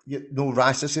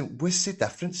 racism. What's the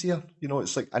difference here?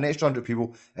 It's like an extra 100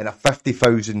 people in a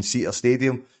 50,000 seater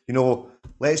stadium.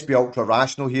 Let's be ultra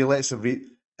rational here.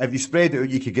 If you spread it out,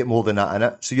 you could get more than that in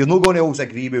it. So you're not going to always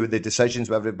agree with the decisions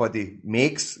that everybody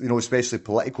makes, especially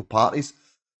political parties.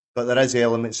 But there is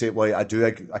elements that, well, I've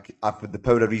the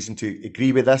power of reason to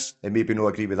agree with this and maybe not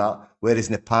agree with that. Whereas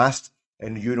in the past,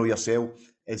 and yourself,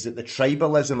 is that the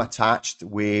tribalism attached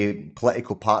with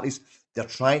political parties, they're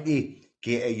trying to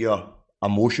get at your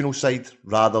emotional side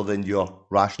rather than your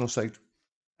rational side.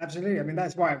 Absolutely. I mean,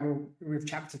 that's why with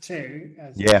chapter 2,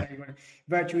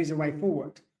 virtue is a way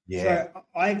forward. So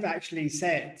I've actually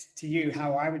said to you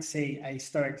how I would see a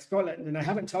Stoic Scotland, and I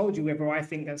haven't told you whether I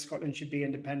think that Scotland should be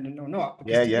independent or not.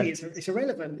 Because to me, it's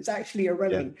irrelevant. It's actually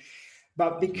irrelevant.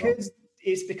 But because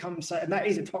it's become so, and that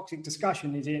is a toxic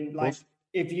discussion, is in like,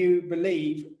 if you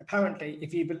believe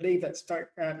that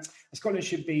Scotland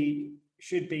should be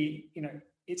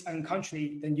its own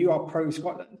country, then you are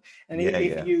pro-Scotland. And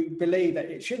if you believe that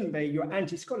it shouldn't be, you're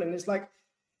anti-Scotland. It's like,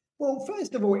 well,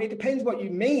 first of all, it depends what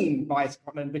you mean by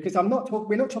Scotland, because we're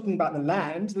not talking about the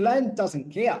land. The land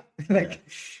doesn't care.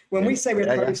 When we say we're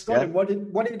pro-Scotland,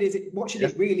 what should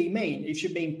it really mean? It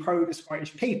should mean pro the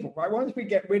Scottish people, right? Once we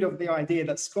get rid of the idea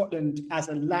that Scotland as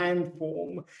a land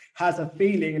form has a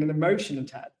feeling and an emotion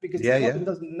attached, because Scotland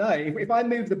doesn't know. If I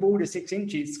move the border 6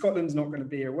 inches, Scotland's not going to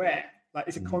be aware. Like,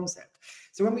 it's a concept.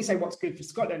 So when we say what's good for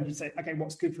Scotland, you say, okay,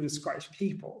 what's good for the Scottish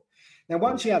people? Now,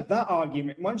 once you have that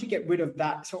argument, once you get rid of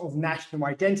that sort of national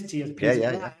identity as a piece of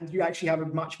land, you actually have a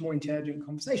much more intelligent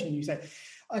conversation. You say,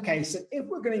 okay, so if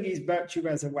we're going to use virtue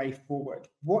as a way forward,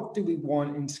 what do we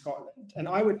want in Scotland? And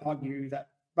I would argue that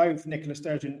both Nicola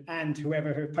Sturgeon and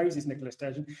whoever opposes Nicola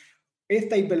Sturgeon, if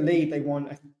they believe they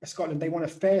want a Scotland, they want a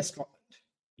fair Scotland.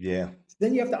 Yeah.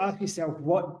 Then you have to ask yourself,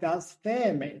 what does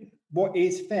fair mean? What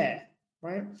is fair?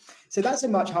 Right. So that's a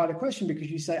much harder question, because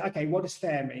you say, okay, what does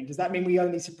fair mean? Does that mean we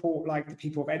only support like the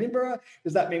people of Edinburgh?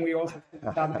 Does that mean we also think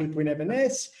about the people in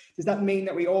Inverness? Does that mean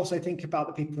that we also think about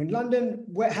the people in London?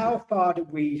 How far do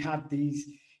we have these,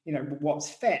 what's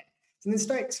fair? And then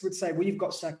Stoics would say, well, you've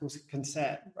got circles of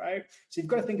concern, right? So you've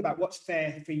got to think about what's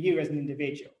fair for you as an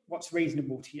individual, what's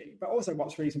reasonable to you, but also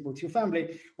what's reasonable to your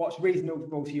family, what's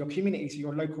reasonable to your community, to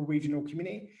your local regional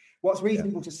community, what's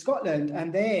reasonable to Scotland,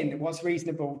 and then what's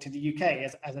reasonable to the UK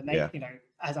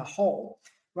as a whole,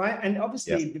 right? And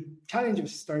obviously the challenge of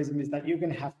Stoicism is that you're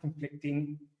going to have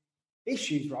conflicting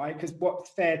issues, right? Because what's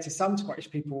fair to some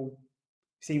Scottish people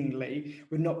seemingly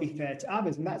would not be fair to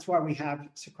others. And that's why we have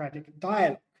Socratic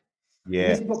dialogue. And Yeah.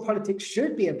 this is what politics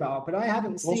should be about. But I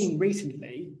haven't seen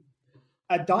recently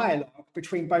a dialogue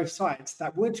between both sides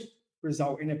that would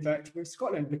result in a virtue of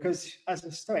Scotland, because as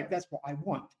a Stoic, that's what I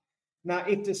want. Now,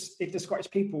 if the Scottish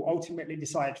people ultimately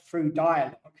decide through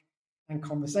dialogue and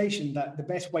conversation that the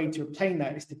best way to obtain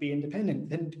that is to be independent,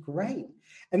 then great.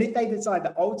 And if they decide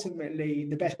that ultimately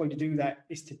the best way to do that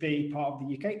is to be part of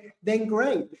the UK, then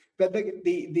great. But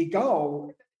the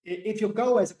goal, if your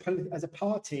goal as a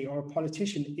party or a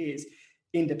politician is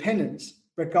independence,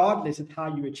 regardless of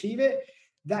how you achieve it,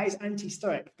 that is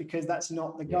anti-Stoic, because that's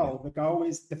not the goal. The goal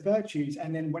is the virtues,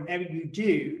 and then whatever you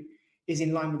do is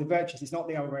in line with the virtues. It's not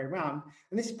the other way around.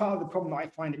 And this is part of the problem that I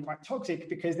find it quite toxic,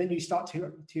 because then you start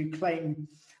to claim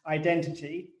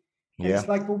identity. And it's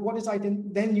like, well, what is identity?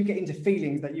 Then you get into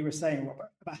feelings that you were saying, Robert,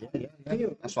 about how you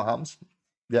feel. That's what happens.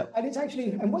 Yeah. And it's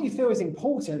actually, and what you feel is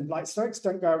important. Like Stoics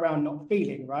don't go around not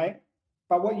feeling, right?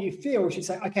 But what you feel, you should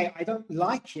say, okay, I don't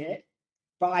like it,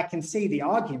 but I can see the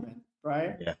argument,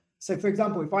 right? Yeah. So, for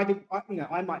example, if I did,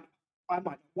 I might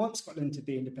want Scotland to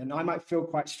be independent. I might feel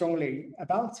quite strongly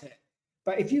about it.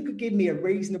 But if you could give me a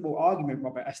reasonable argument,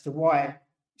 Robert, as to why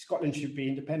Scotland should be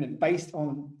independent based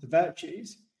on the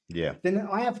virtues, then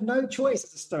I have no choice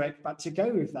as a Stoic but to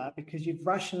go with that, because you've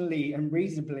rationally and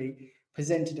reasonably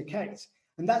presented a case.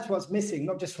 And that's what's missing,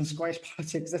 not just from Scottish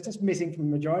politics, that's just missing from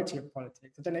the majority of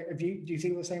politics. I don't know, do you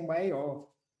feel the same way, or?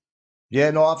 Yeah,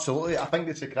 no, absolutely. I think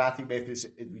the Socratic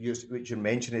method, which you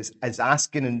mentioned, is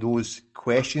asking in those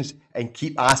questions, and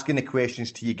keep asking the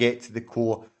questions till you get to the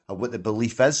core of what the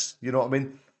belief is. You know what I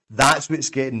mean? That's what's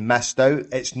getting missed out.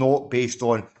 It's not based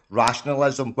on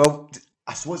rationalism. Well,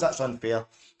 I suppose that's unfair.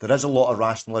 There is a lot of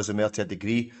rationalism there to a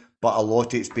degree, but a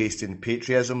lot of it's based in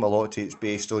patriotism. A lot of it's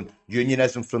based on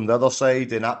unionism from the other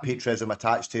side, and that patriotism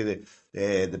attached to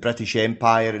the British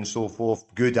Empire and so forth.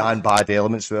 Good and bad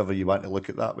elements, however you want to look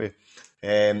at it that way.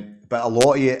 But a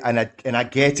lot of it, and I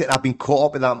get it. I've been caught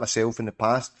up with that myself in the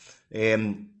past.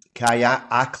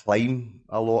 I climb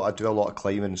a lot. I do a lot of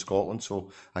climbing in Scotland.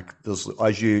 So there's,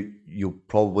 as you'll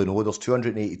probably know, there's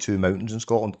 282 mountains in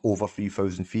Scotland, over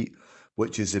 3,000 feet,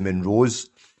 which is the Munros.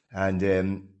 And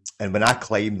when I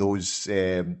climb those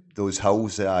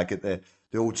hills, I get the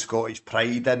old Scottish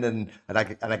pride in, and I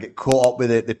get caught up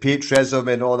with the patriotism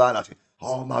and all that. And I say,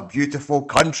 oh, my beautiful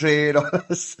country, and all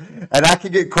this. And I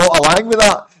can get caught along with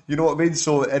that, you know what I mean?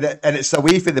 So, and it's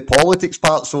away from the politics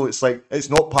part, so it's like, it's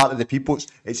not part of the people,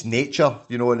 it's nature,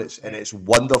 you know, and it's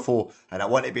wonderful, and I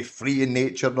want to be free in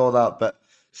nature and all that, but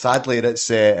sadly,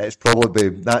 that's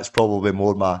probably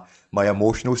more my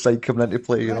emotional side coming into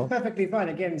play, you know? That's perfectly fine.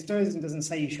 Again, Stoicism doesn't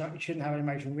say you shouldn't have an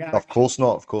emotional reaction. Of course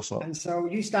not. And so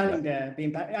you standing there,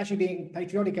 being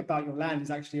patriotic about your land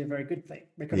is actually a very good thing,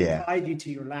 because it ties you to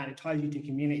your land, it ties you to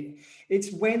community.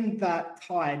 It's when that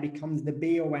tie becomes the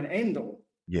be-all and end-all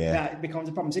that it becomes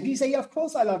a problem. So if you say, of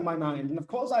course I love my land, and of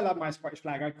course I love my Scottish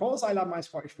flag, of course I love my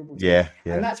Scottish football team,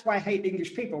 and that's why I hate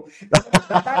English people.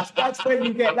 that's where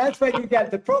you get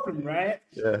the problem, right?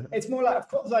 Yeah. It's more like, of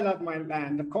course I love my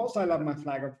land, of course I love my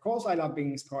flag, of course I love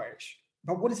being Scottish.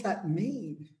 But what does that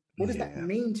mean? What does that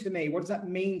mean to me? What does that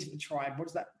mean to the tribe?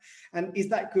 And is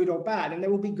that good or bad? And there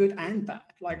will be good and bad.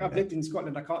 Like, I've lived in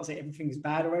Scotland. I can't say everything's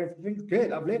bad or everything's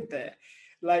good. I've lived there.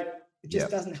 Like, it just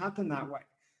doesn't happen that way.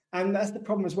 And that's the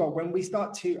problem as well. When we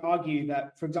start to argue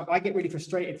that, for example, I get really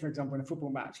frustrated, for example, in a football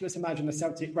match. Let's imagine a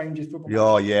Celtic Rangers football match.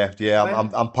 Oh, yeah. Right?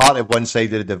 I'm part of one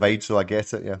side of the divide, so I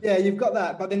get it, Yeah, you've got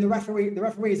that. But then the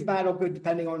referee is bad or good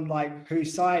depending on, like,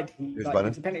 whose side he's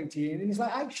depending to you. And it's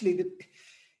like, actually,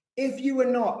 if you were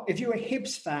a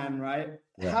Hibs fan, right,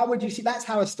 how would you see? That's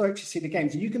how a Stoic should see the game.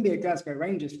 So you can be a Glasgow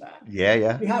Rangers fan.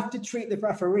 Yeah. You have to treat the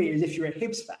referee as if you're a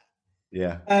Hibs fan.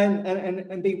 Yeah.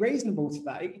 And be reasonable to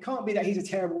that. It can't be that he's a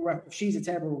terrible ref, she's a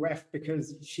terrible ref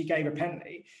because she gave a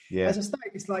penalty. Yeah. As a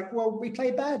Stoic, it's like, well, we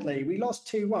played badly. We lost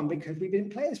 2-1 because we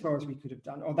didn't play as well as we could have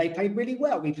done. Or they played really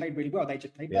well. We played really well. They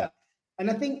just played better. And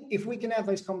I think if we can have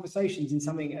those conversations in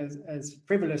something as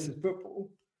frivolous as football,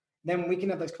 then we can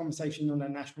have those conversations on a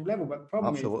national level. But the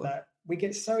problem is that we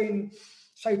get so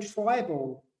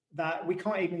tribal that we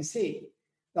can't even see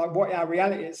like what our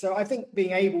reality is. So I think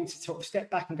being able to sort of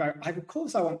step back and go, of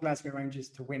course I want Glasgow Rangers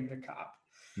to win the cup.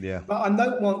 Yeah. But I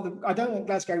don't want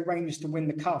Glasgow Rangers to win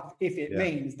the cup if it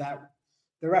means that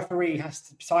the referee has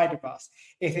to side with us.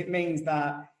 If it means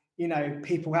that, you know,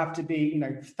 people have to be, you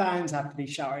know, fans have to be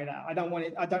shouted at. I don't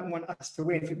want us to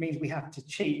win if it means we have to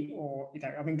cheat, or, you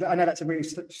know, I mean, I know that's a really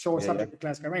sore subject with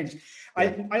Glasgow Rangers.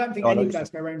 Yeah. I don't think any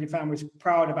Glasgow Ranger fan was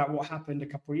proud about what happened a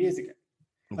couple of years ago.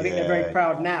 I think they're very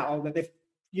proud now that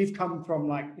you've come from,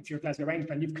 like, if you're a Glasgow Rangers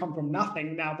fan, you've come from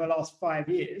nothing now for the last 5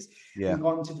 years and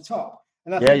gone to the top.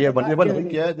 And they won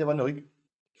the league.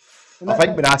 I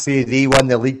think when I say they won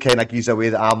the league, kind of gives away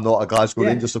that I'm not a Glasgow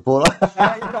Rangers supporter.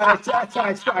 I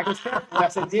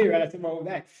said zero, and I said, well,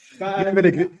 no. But,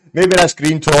 maybe that's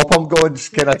green top I'm going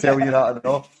to kind of tell you that, I don't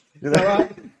know. You know?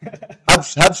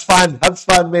 Habs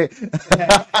fan, mate.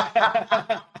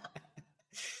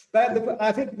 But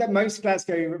I think that most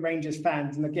Glasgow Rangers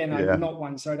fans, and again, I'm not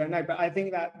one, so I don't know, but I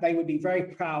think that they would be very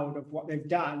proud of what they've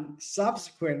done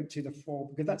subsequent to the fall,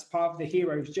 because that's part of the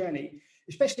hero's journey,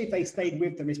 especially if they stayed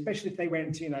with them, especially if they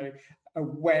went to, a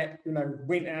wet,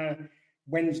 winter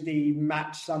Wednesday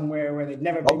match somewhere where they've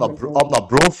never been before. Up the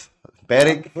Broth,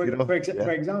 Berwick, for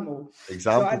example.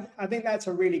 So I think that's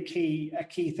a really key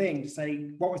thing to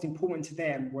say. What was important to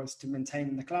them was to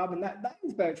maintain the club, and that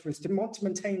is virtuous, to want to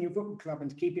maintain your football club and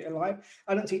to keep it alive.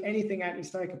 I don't see anything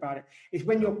anti-Stoic about it. It's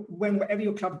when whatever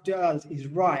your club does is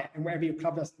right, and whatever your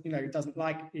club does, doesn't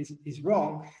like is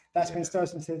wrong. That's when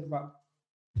Stoicism says, "Well,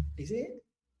 is it?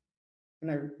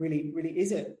 Really,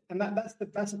 is it?" And that's the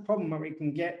problem where we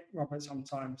can get, Robert,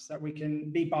 sometimes, that we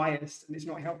can be biased and it's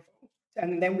not helpful.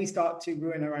 And then we start to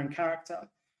ruin our own character,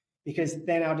 because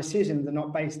then our decisions are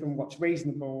not based on what's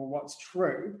reasonable or what's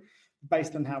true,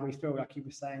 based on how we feel, like you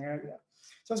were saying earlier.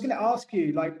 So I was going to ask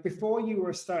you, before you were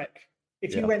a Stoic,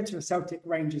 if you went to a Celtic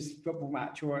Rangers football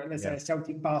match, or let's say a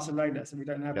Celtic Barcelona, so we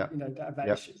don't have, that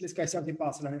issue. Let's go Celtic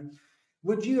Barcelona.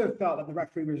 Would you have felt that the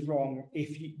referee was wrong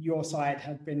if your side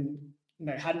had been,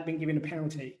 hadn't been given a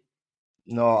penalty?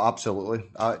 No, absolutely.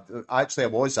 I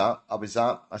was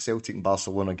at a Celtic and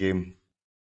Barcelona game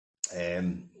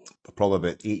probably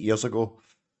about 8 years ago,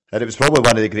 and it was probably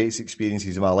one of the greatest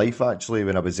experiences of my life, actually,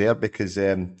 when I was there, because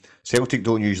Celtic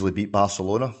don't usually beat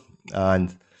Barcelona,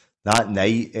 and that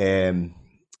night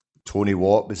Tony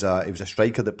Watt was a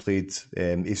striker that played.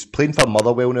 He's playing for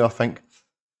Motherwell now, I think.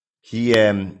 He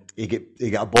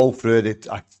got a ball through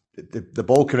the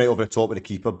ball came right over the top of the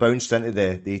keeper, bounced into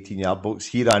the 18-yard box.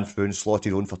 He ran through and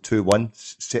slotted on for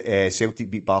 2-1. Celtic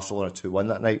beat Barcelona 2-1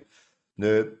 that night.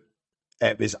 Now,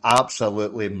 it was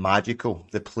absolutely magical.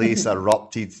 The place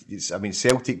erupted.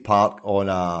 Celtic Park on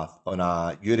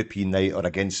a European night or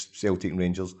against Celtic and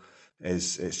Rangers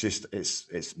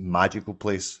it's magical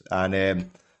place. And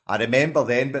I remember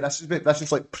then, but this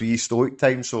is like pre-Stoic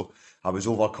time, so I was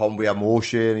overcome with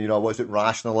emotion. I wasn't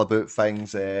rational about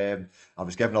things. I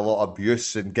was given a lot of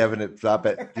abuse and giving it that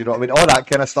bit, all that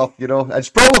kind of stuff. It's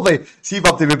probably, see, if I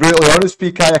have to be brutally honest,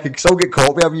 PK, I can still get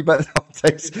caught with a wee bit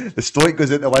sometimes. The Stoic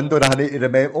goes out the window and I need to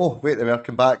remember, oh, wait a minute,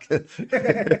 come back.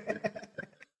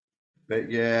 But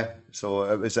yeah, so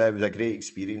it was a great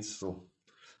experience. So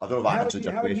I don't know if I answered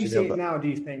your question. How do you see it now, do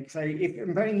you think? So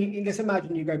let's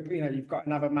imagine you go, you've got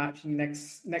another match in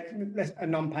next a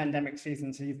non-pandemic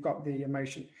season, so you've got the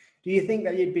emotion. Do you think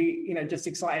that you'd be, just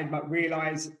excited, but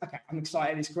realise, okay, I'm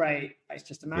excited, it's great, it's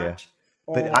just a match?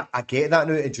 Yeah. But I get that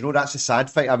now, and that's the sad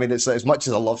thing. It's like, as much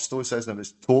as I love Stoicism,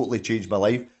 it's totally changed my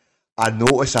life. I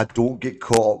notice I don't get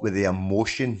caught up with the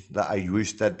emotion that I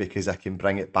used to, because I can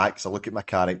bring it back. So I look at my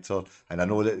character, and I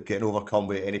know that getting overcome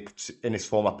with any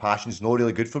form of passion is not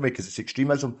really good for me, because it's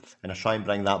extremism, and I try and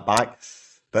bring that back.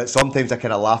 But sometimes I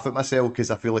kind of laugh at myself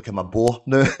because I feel like I'm a bore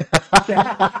now.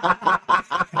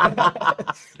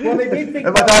 Well, they did think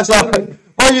and my dad's like,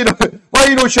 why are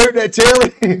you not shouting at the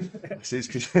telly? I says,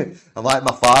 because I'm like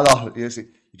my father. He says,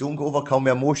 you don't go overcome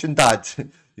with emotion, Dad.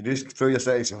 You just throw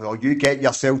yourself. He says, oh, you get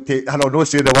yourself taken. I don't know,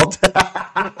 say the word.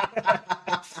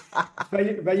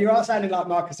 But you are sounding like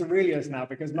Marcus Aurelius now,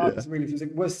 because Marcus Aurelius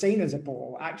was seen as a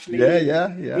bore. Actually,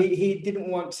 He didn't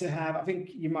want to have. I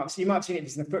think you might have seen it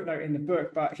as a footnote in the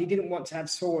book, but he didn't want to have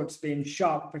swords being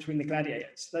sharp between the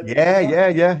gladiators.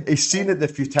 He's seen the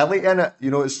futility in it.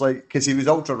 It's like, because he was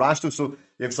ultra rational. So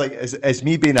it's like, as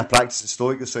me being a practicing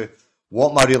Stoic, so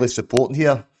what am I really supporting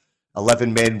here?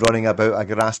 11 men running about a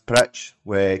grass pitch,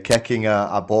 kicking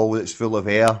a ball that's full of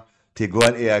air to go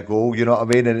into a goal, you know what I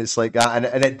mean? And it's like that,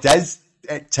 and it does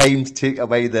at times take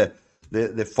away the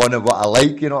fun of what I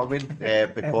like, you know what I mean?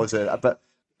 Because but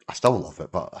I still love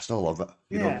it.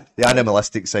 The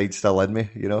animalistic side still in me,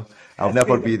 I'll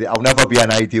never be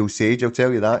an ideal sage, I'll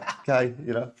tell you that, Kai,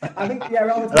 I think, and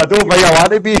I don't think I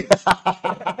want to be.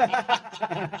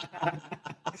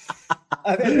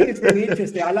 I think it's really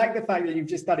interesting. I like the fact that you've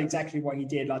just done exactly what he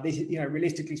did. Like this,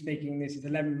 realistically speaking, this is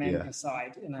 11 men per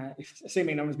side.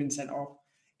 Assuming no one's been sent off,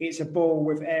 it's a ball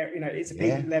with air. It's a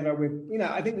piece of leather with.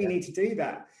 I think we need to do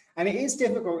that, and it is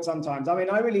difficult sometimes.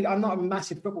 I'm not a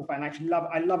massive football fan.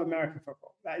 I love American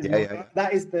football.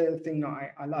 That is the thing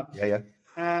that I love.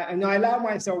 And I allow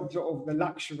myself sort of the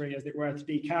luxury, as it were, to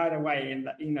be carried away in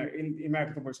that. In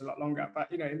American football, it's a lot longer,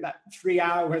 but in that 3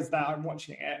 hours that I'm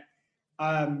watching it.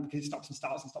 Because it stops and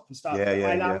starts and stops and starts.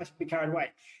 I allow myself to be carried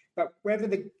away. But whether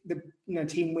the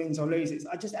team wins or loses,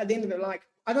 I just, at the end of it, like,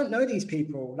 I don't know these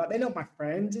people. Like, they're not my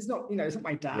friends. It's not, it's not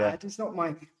my dad. It's not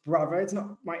my brother. It's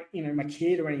not my, my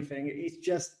kid or anything. It's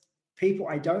just people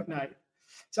I don't know.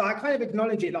 So I kind of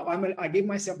acknowledge it. Like, I give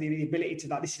myself the ability to,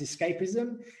 like, this is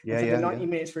escapism. For the 90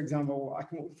 minutes, for example,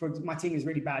 my team is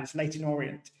really bad. It's Leyton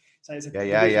Orient. So it's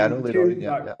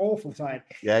a awful side.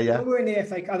 When we were in the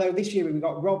FA, although this year we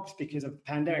got robbed because of the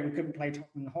pandemic, we couldn't play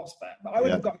Tottenham Hotspur. But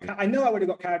I know I would have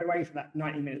got carried away for that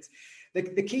 90 minutes.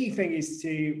 The key thing is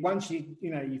to, once you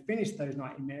finish those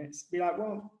 90 minutes, be like,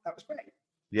 well, that was great.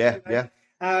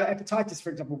 Hepatitis,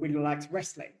 for example, really likes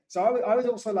wrestling. So I was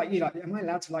also like, am I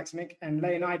allowed to like something? And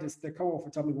Leonidas, the co-author,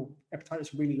 told me, well,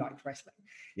 Hepatitis really likes wrestling.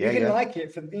 You can like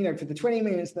it for the 20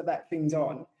 minutes that thing's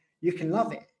on, you can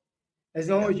love it. As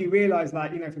long as you realize,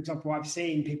 like, for example, I've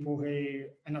seen people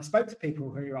and I spoke to people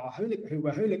who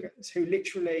were hooligans, who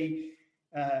literally,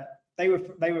 they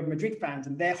were Madrid fans,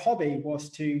 and their hobby was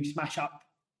to smash up,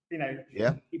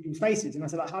 people's faces. And I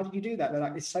said, like, how did you do that? They're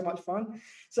like, it's so much fun.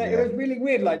 So it was really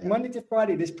weird. Like, Monday to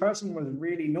Friday, this person was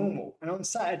really normal, and on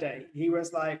Saturday he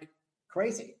was like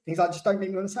crazy. He's like, just don't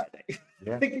meet me on Saturday.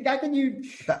 How can you?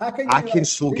 I can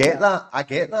so get that. I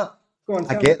get that.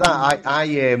 I get that.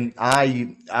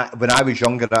 I when I was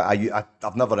younger,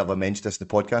 I've never ever mentioned this in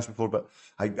the podcast before, but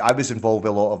I was involved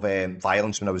with a lot of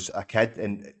violence when I was a kid,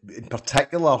 and in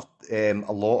particular, a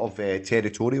lot of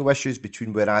territorial issues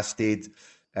between where I stayed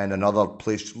and another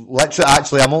place. Literally,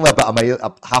 actually, I'm only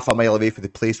about half a mile away from the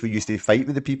place we used to fight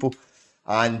with the people,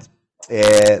 and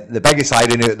the biggest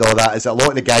irony out of all that is that a lot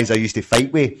of the guys I used to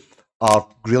fight with are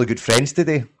really good friends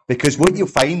today, because what you'll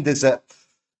find is that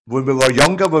when we were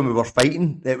younger, when we were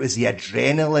fighting, it was the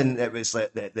adrenaline, it was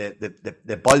like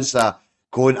the buzz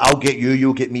going, I'll get you,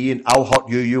 you'll get me, and I'll hurt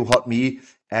you, you'll hurt me.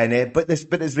 And but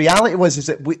the reality was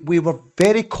that we were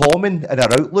very common in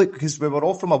our outlook, because we were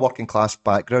all from a working class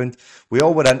background. We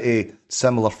all were into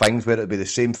similar things, whether it be the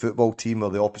same football team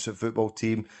or the opposite football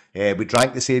team. We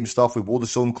drank the same stuff, we wore the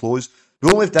same clothes.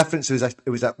 The only difference was it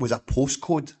was a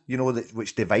postcode,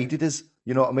 which divided us.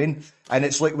 You know what I mean? And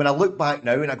it's like when I look back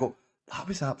now and I go, that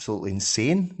was absolutely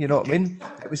insane. You know what I mean?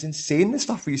 It was insane, the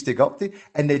stuff we used to get up to,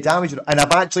 and the damage. And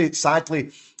I've actually,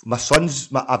 sadly,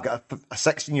 I've got a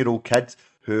 16-year-old kid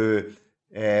who,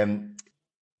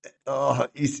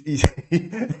 he's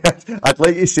I'd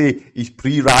like to say he's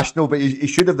pre-rational, but he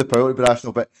should have the power to be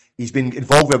rational. But he's been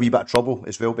involved with a wee bit of trouble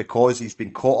as well, because he's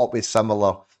been caught up with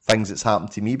similar things that's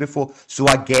happened to me before. So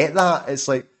I get that. It's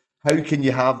like, how can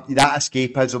you have that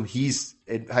escapism? He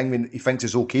thinks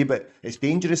it's okay, but it's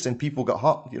dangerous and people get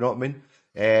hurt. You know what I mean?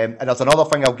 And there's another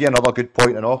thing. I'll give another good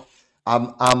point and off.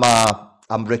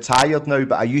 I'm retired now,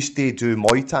 but I used to do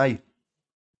Muay Thai.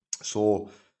 So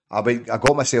I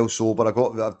got myself sober.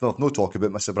 I've no talk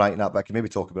about my sobriety and that, but I can maybe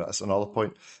talk about this at another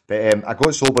point. But I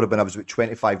got sober when I was about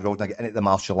 25 years old, and I got into the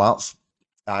martial arts.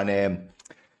 And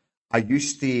I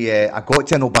got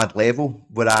to a no bad level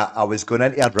where I was going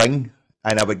into a ring,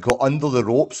 and I would go under the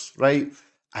ropes, right?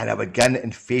 And I would get in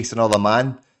and face another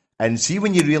man. And take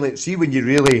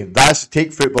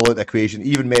football out of the equation,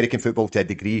 even American football to a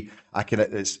degree,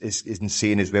 it's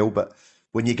insane as well. But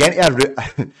when you get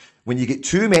when you get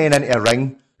two men into a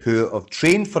ring who have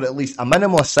trained for at least a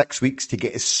minimum of 6 weeks to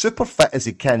get as super fit as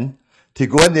they can, to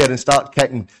go in there and start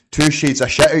kicking two shades of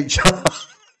shit at each other,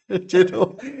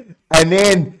 and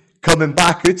then coming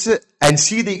back out it and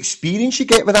see the experience you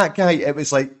get with that guy,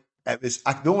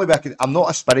 I'm not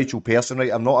a spiritual person,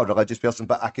 right? I'm not a religious person,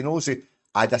 but I can also say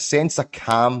I had a sense of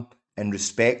calm and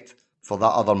respect for that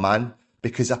other man,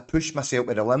 because I pushed myself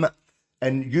to the limit.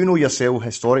 And yourself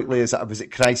historically, was it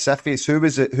Chrysippus? Who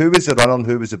was the runner and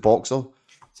who was the boxer?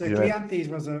 So Cleanthes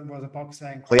was a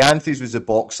boxer. Cleanthes was the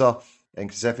boxer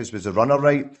and Chrysippus was the runner,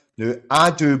 right? Now,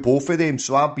 I do both of them,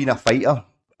 so I've been a fighter,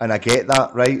 and I get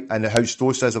that, right? And how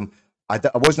Stoicism, I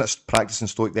wasn't practicing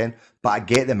Stoic then, but I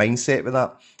get the mindset with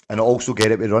that, and I also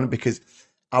get it with running, because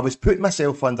I was putting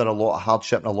myself under a lot of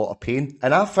hardship and a lot of pain,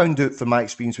 and I found out from my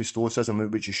experience with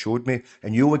Stoicism, which you showed me,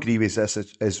 and you'll agree with this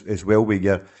as well with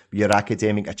your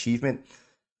academic achievement,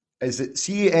 is that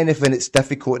see anything that's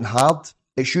difficult and hard,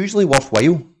 it's usually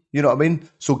worthwhile. You know what I mean?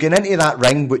 So getting into that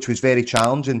ring, which was very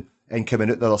challenging, and coming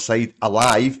out the other side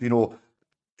alive,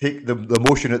 take the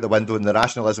emotion out the window and the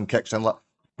rationalism kicks in, like,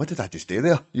 what did I just do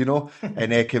there?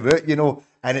 And come out,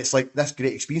 and it's like this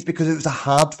great experience, because it was a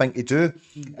hard thing to do.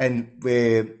 And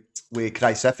with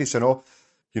Chrysippus and all,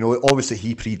 obviously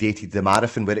he predated the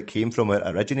marathon where it came from, where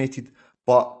it originated.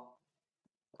 But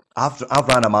I've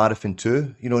ran a marathon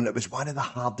too, and it was one of the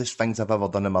hardest things I've ever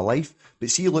done in my life. But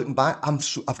see, looking back, I've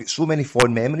got so many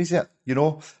fond memories of it,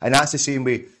 and that's the same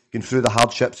way. going through the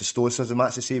hardships of Stoicism.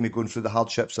 That's the same as going through the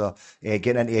hardships of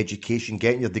getting into education,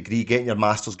 getting your degree, getting your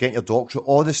masters, getting your doctorate,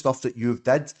 all the stuff that you've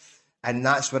did. And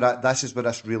that's where this is where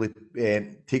this really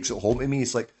takes it home to me.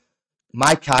 It's like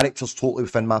my character's totally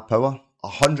within my power,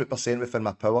 100% within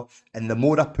my power. And the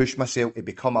more I push myself to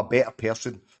become a better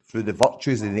person through the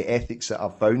virtues and the ethics that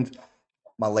I've found,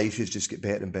 my life has just get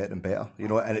better and better and better, you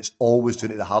know, and it's always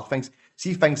doing it the hard things.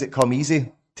 See, things that come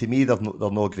easy, to me, they're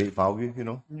no great value, you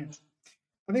know. Yeah.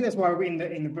 I think that's why in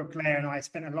the book, Leah and I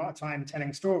spent a lot of time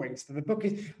telling stories. So the book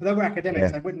is, although we're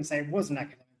academics, I wouldn't say it was an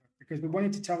academic book, because we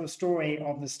wanted to tell the story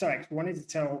of the Stoics. We wanted to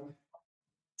tell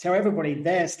everybody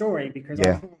their story, because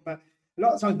I thought that a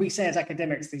lot of times we say as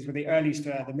academics, these were the early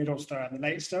Stoa, the middle Stoa, and the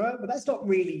late Stoa, but that's not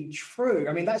really true.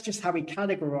 I mean, that's just how we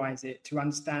categorize it to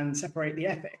understand, separate the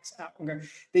ethics out and go,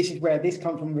 this is where this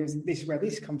comes from, this is where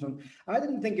this comes from. I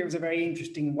didn't think it was a very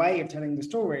interesting way of telling the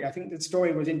story. I think the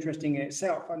story was interesting in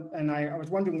itself. And I was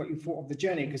wondering what you thought of the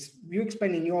journey, because you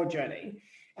explaining your journey,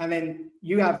 and then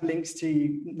you have links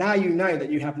to, now you know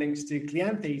that you have links to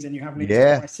Cleanthes and you have links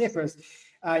to Chrysippus.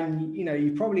 And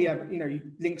you probably have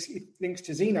links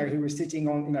to Zeno, who was sitting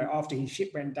on after his ship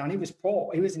went down. He was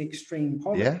poor. He was in extreme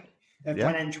poverty,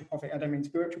 financial poverty. I don't mean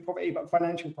spiritual poverty, but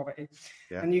financial poverty.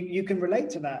 And you can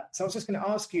relate to that. So I was just going to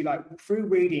ask you, like, through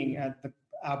reading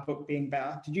our book Being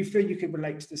Better, did you feel you could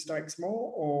relate to the Stoics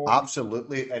more, or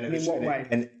absolutely? And in what way?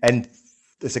 And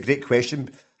it's a great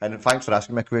question, and thanks for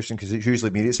asking my question, because it's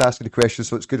usually me that's asking the question,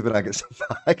 so it's good when I get some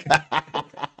back.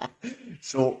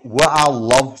 So what I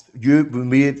loved, when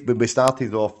we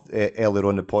started off earlier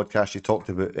on the podcast, you talked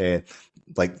about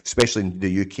like, especially in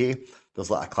the UK, there's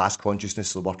like a class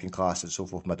consciousness, the working class and so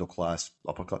forth, middle class,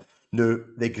 upper class. Now,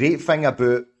 the great thing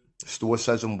about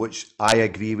Stoicism, which I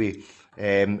agree with,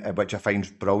 which I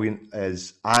find brilliant,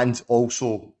 is, and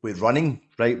also with running,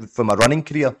 right, from my running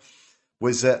career,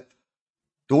 was that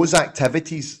those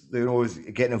activities,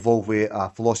 getting involved with a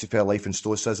philosophy of life and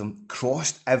Stoicism,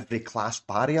 crossed every class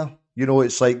barrier.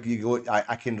 It's like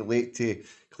I can relate to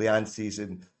Cleanthes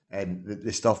and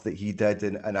the stuff that he did,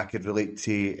 and I could relate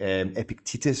to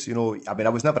Epictetus. I mean, I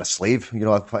was never a slave.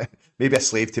 Maybe a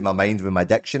slave to my mind with my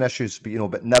addiction issues,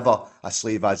 but never a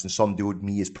slave as in somebody owed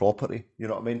me his property. You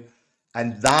know what I mean?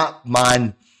 And that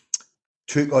man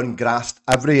took on, grasped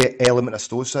every element of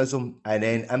Stoicism, and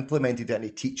then implemented it into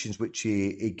teachings which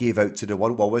he gave out to the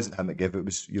world. Well, it wasn't him that gave it. It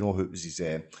was, who was his,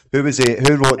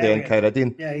 who wrote the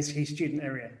Enchiridion? Yeah, his student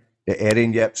Arian.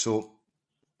 Arian, yep. So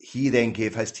he then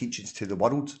gave his teachings to the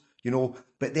world,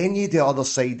 But then you had the other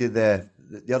side of the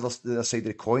other side of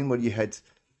the coin, where you had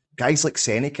guys like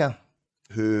Seneca,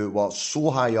 who were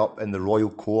so high up in the royal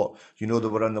court. They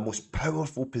were in the most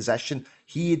powerful position.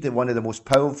 He had one of the most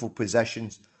powerful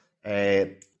positions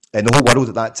in the whole world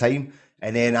at that time.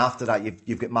 And then after that,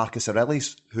 you've got Marcus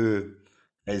Aurelius, who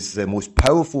is the most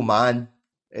powerful man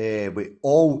with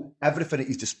everything at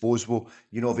his disposal.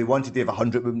 If he wanted to have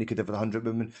 100 women, he could have 100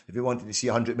 women. If he wanted to see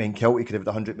 100 men killed, he could have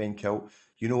 100 men killed.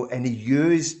 And he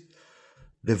used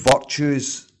the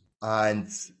virtues and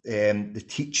the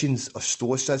teachings of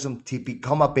Stoicism to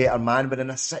become a better man, but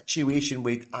in a situation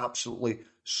with absolutely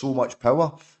so much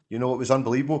power. It was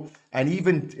unbelievable. And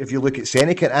even if you look at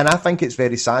Seneca, and I think it's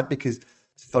very sad, because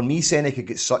for me, Seneca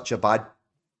gets such a bad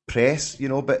press,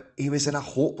 but he was in a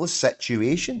hopeless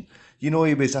situation. He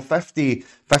was a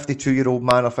 52-year-old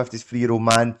man or 53-year-old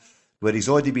man where he's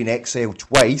already been exiled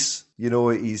twice.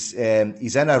 He's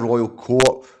in a royal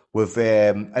court with,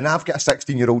 and I've got a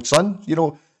 16-year-old son.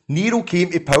 Nero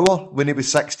came to power when he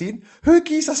was 16. Who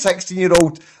gives a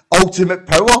 16-year-old ultimate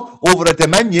power over a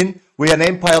dominion with an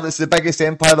empire that's the biggest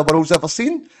empire the world's ever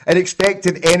seen, and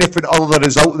expected anything other than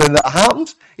result than that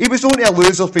happened? He was only a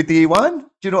loser for day one. Do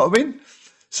you know what I mean?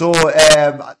 So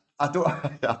I'm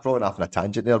probably off on a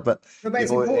tangent there, but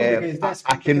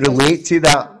I can relate to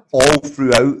that all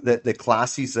throughout the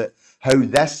classes, that how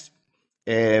this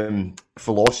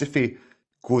philosophy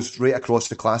goes right across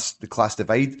the class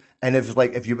divide. And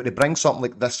if you were to bring something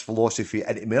like this philosophy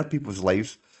into more people's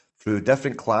lives through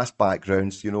different class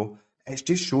backgrounds, it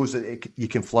just shows that you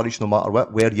can flourish no matter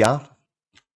where you are.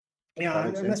 Yeah,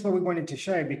 and that's what we wanted to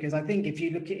show, because I think if you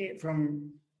look at it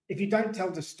if you don't tell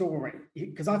the story,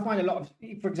 because I find a lot of,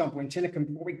 for example, in Silicon,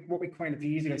 what we coined a few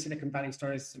years ago, Silicon Valley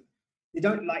stories, they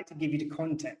don't like to give you the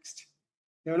context.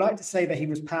 They would like to say that he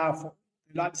was powerful.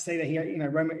 They like to say that he,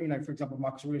 Roman, for example,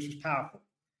 Marcus Aurelius was powerful.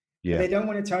 Yeah. But they don't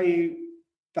want to tell you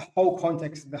the whole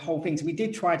context of the whole thing. So we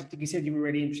did try to, you said you were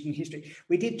really interested in history.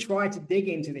 We did try to dig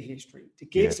into the history to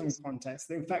give some context.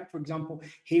 In fact, for example,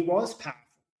 he was powerful,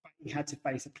 but he had to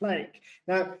face a plague.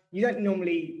 Now, you don't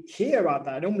normally hear about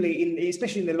that. Normally,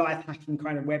 especially in the life hacking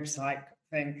kind of website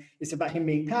thing. It's about him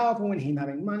being powerful and him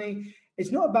having money.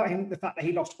 It's not about him, the fact that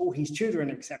he lost all his children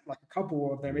except like a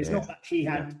couple of them. It's not that he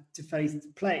had to face the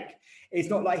plague. It's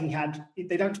not like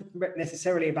they don't talk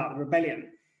necessarily about the rebellion.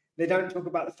 They don't talk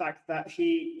about the fact that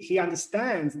he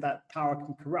understands that power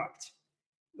can corrupt.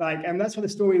 And that's what the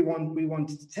story we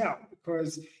wanted to tell,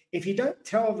 because if you don't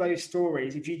tell those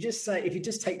stories, if you just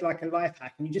take like a life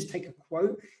hack and you just take a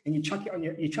quote and you chuck it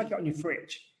on your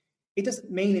fridge, it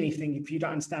doesn't mean anything if you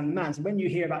don't understand the man. So when you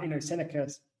hear about,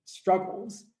 Seneca's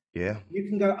struggles, you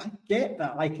can go, I get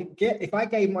that. I can get, if I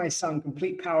gave my son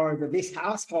complete power over this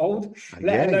household,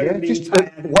 let alone the entire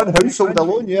one household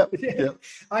alone,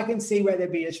 I can see where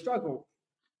there'd be a struggle.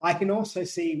 I can also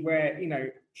see where,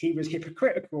 he was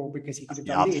hypocritical because he could have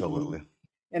done absolutely.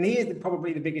 And he is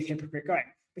probably the biggest hypocrite going.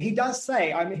 But he does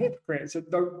say, I'm a hypocrite, so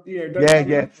don't.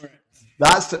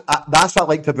 That's what I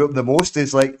liked about him the most,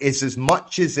 is as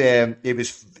much as he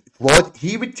was flawed,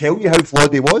 he would tell you how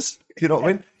flawed he was. You know what I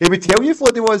mean? He would tell you how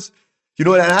flawed he was. And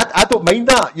I don't mind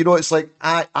that. It's like,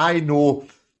 I know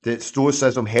that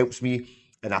Stoicism helps me,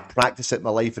 and I practice it in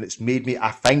my life, and it's made me,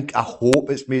 I hope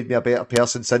it's made me a better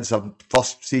person since I've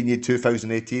first seen you in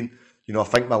 2018. I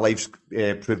think my life's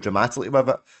proved dramatically with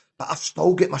it. But I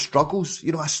still get my struggles.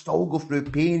 I still go through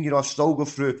pain. I still go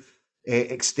through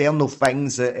external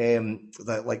things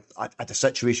that like I had a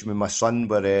situation with my son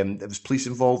where there was police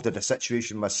involved. I had a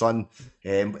situation with my son.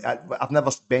 I've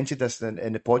never mentioned this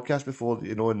in the podcast before,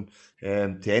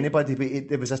 and to anybody, but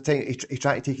there was a time he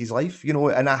tried to take his life,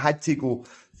 and I had to go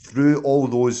through all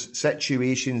those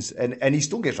situations, and he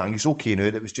still gets wrong. He's okay now.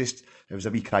 It was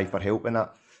a wee cry for help in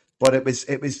that. But it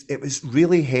was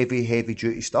really heavy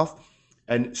duty stuff.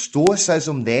 And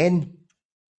Stoicism then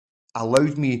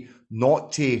allowed me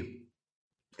not to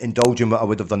indulge in what I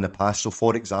would have done in the past. So,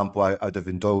 for example, I'd have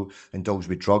indulged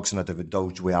with drugs, and I'd have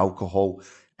indulged with alcohol.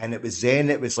 And it was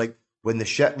like when the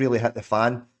shit really hit the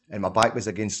fan and my back was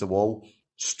against the wall,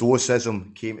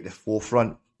 Stoicism came at the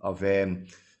forefront of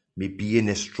me being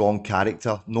this strong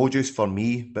character, not just for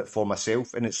me, but for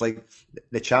myself. And it's like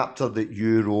the chapter that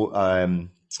you wrote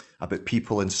about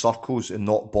people in circles and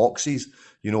not boxes.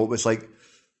 It was like,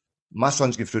 my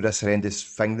son's going through this horrendous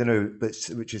thing now,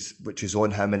 which is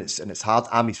on him, and it's hard.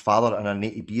 I'm his father, and I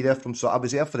need to be there for him. So I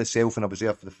was there for the self, and I was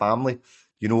there for the family,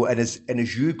 And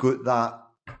as you got that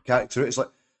character, it's like,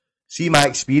 see my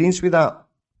experience with that.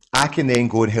 I can then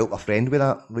go and help a friend with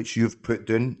that, which you've put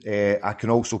down. I can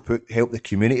also help the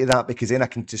community with that, because then I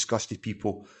can discuss to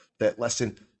people that,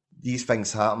 listen, these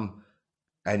things happen,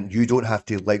 and you don't have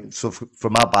to So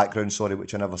from my background,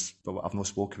 which I've not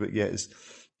spoken about yet, is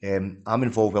I'm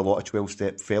involved with a lot of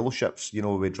 12-step fellowships,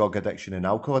 with drug addiction and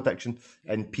alcohol addiction,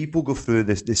 and people go through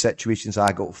the situations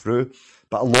I got through,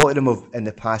 but a lot of them have in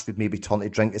the past would maybe turn to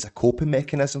drink as a coping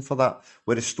mechanism for that,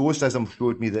 whereas Stoicism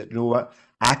showed me that, what,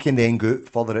 I can then go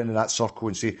further into that circle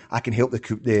and say, I can help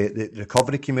the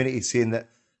recovery community, saying that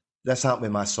this happened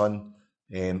with my son,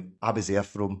 I was there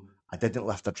for him, I didn't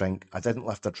lift a drink, I didn't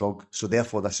lift a drug, so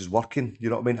therefore this is working. You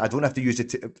know what I mean? I don't have to use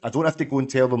it. I don't have to go and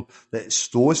tell them that it's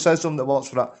Stoicism that works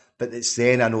for that, but it's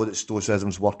then I know that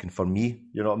Stoicism's working for me.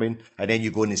 You know what I mean? And then you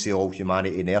go in and say,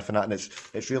 humanity and earth and that, and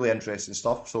it's really interesting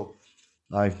stuff. So,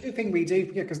 I do think we do,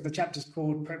 because the chapter's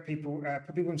called put people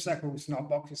in circles, not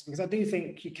boxes, because I do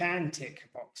think you can tick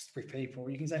a box with people.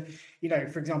 You can say,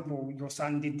 for example, your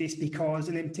son did this because,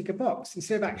 and then tick a box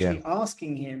instead of actually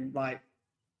asking him, like,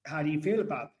 how do you feel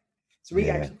about it? So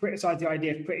we actually criticise the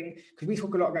idea of because we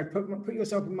talk a lot about put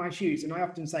yourself in my shoes, and I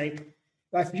often say,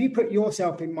 like, if you put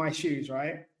yourself in my shoes,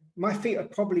 right, my feet are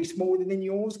probably smaller than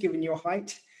yours, given your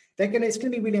height. It's gonna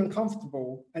be really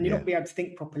uncomfortable, and you're not be able to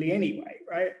think properly anyway,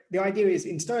 right? The idea is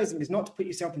in Stoicism is not to put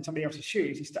yourself in somebody else's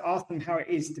shoes; it's to ask them how it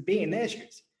is to be in their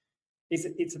shoes.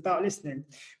 It's about listening.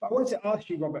 But I wanted to ask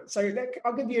you, Robert. So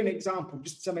I'll give you an example,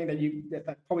 just something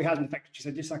that probably hasn't affected you,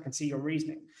 so just so I can see your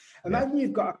reasoning. Imagine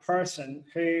you've got a person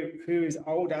who is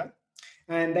older,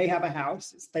 and they have a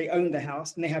house. They own the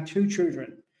house, and they have two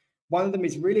children. One of them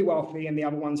is really wealthy, and the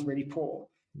other one's really poor.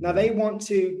 Now they want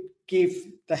to give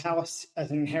the house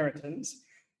as an inheritance.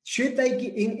 Should they,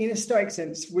 in a Stoic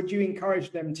sense, would you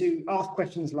encourage them to ask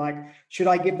questions like, should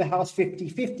I give the house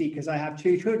 50-50 because I have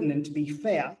two children, and to be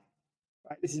fair,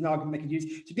 right, this is an argument they could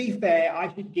use, to be fair,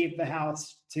 I should give the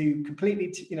house to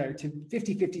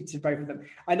 50-50 to both of them.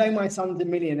 I know my son's a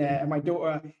millionaire and my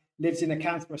daughter lives in a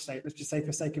council estate, let's just say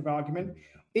for sake of argument.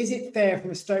 Is it fair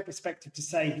from a Stoic perspective to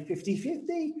say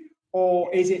 50-50?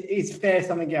 Or is fair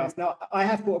something else? Now, I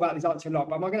have thought about this answer a lot,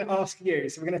 but I'm going to ask you,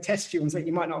 so we're going to test you on something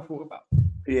you might not have thought about.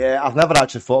 Yeah, I've never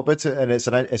actually thought about it, and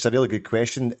it's a really good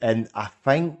question. And I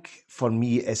think for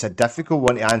me, it's a difficult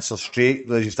one to answer straight,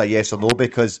 just a yes or no,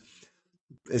 because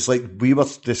it's like we were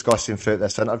discussing throughout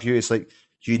this interview, it's like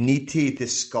you need to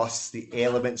discuss the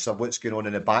elements of what's going on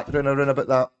in the background around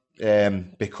about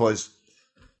that. Because,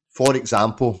 for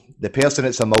example, the person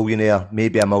that's a millionaire may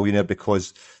be a millionaire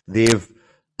because they've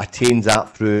attained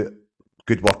that through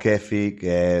good work ethic,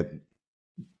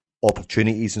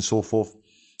 opportunities and so forth.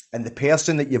 And the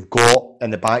person that you've got in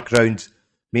the background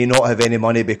may not have any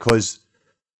money because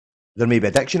there may be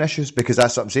addiction issues, because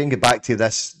that's what I'm saying. Get back to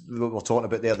this, what we're talking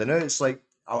about the other now. It's like,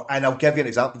 and I'll give you an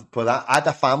example for that. I had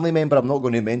a family member, I'm not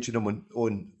going to mention him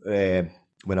on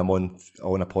when I'm on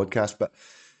a podcast, but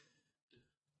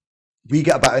we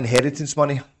get a bit of inheritance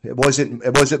money. It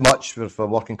wasn't much for a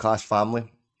working class family,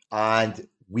 and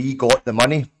we got the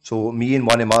money. So me and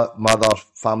one of my other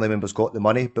family members got the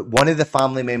money, but one of the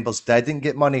family members didn't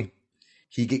get money.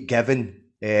 He get given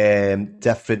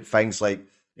different things like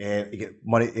he get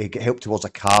money, he get help towards a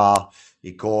car,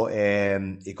 he got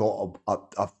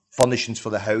a furnishings for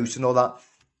the house and all that.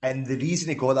 And the reason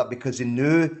he got that because he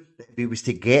knew that if he was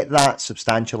to get that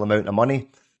substantial amount of money,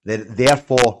 that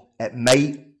therefore it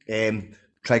might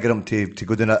trigger him to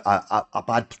go down a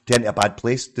bad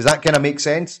place. Does that kind of make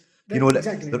sense? You know,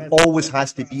 exactly. There always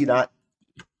has to be that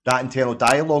internal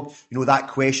dialogue. You know, that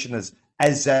question is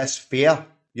this fair?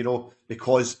 You know,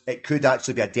 because it could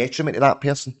actually be a detriment to that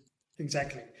person.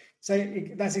 Exactly. So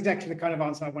that's exactly the kind of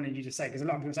answer I wanted you to say, because a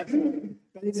lot of people say,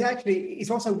 but it's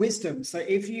also wisdom. So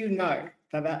if you know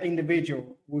that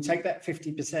individual will take that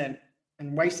 50%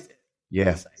 and waste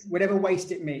it, whatever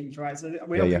waste it means, right? So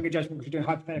we're not doing a judgment because we're doing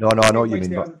hypothetical. No, I know what you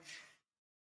mean. But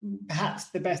perhaps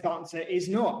the best answer is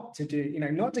not to do,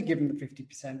 not to give them the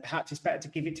 50%. Perhaps it's better to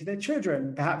give it to their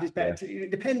children. Perhaps it's better to,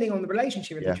 depending on the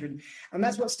relationship with the children. And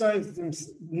that's what Stoicism's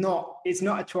not. It's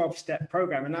not a 12-step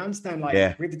program. And I understand,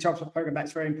 with the 12-step program,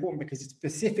 that's very important because it's a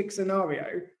specific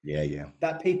scenario.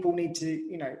 That people need to,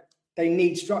 they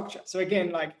need structure. So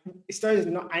again, Stoicism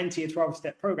is not anti a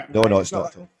 12-step program. No, right? It's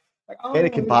not. Very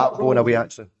compatible in a way,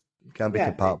 actually. It can be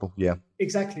compatible. Yeah.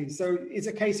 Exactly. So it's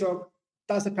a case of,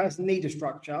 does the person need a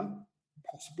structure?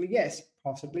 Possibly yes,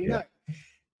 possibly no.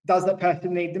 Does that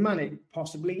person need the money?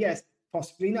 Possibly yes,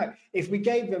 possibly no. If we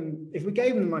gave them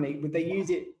the money, would they use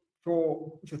it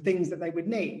for things that they would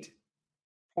need?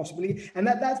 Possibly. And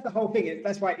that's the whole thing.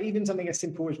 That's why even something as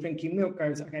simple as drinking milk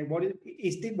goes, okay, where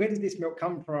does this milk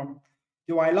come from?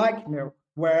 Do I like milk?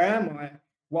 Where am I?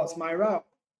 What's my role?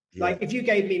 If you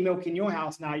gave me milk in your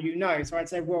house now, so I'd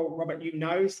say, well, Robert,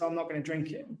 so I'm not going to drink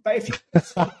it. But if you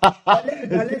let's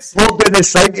put in the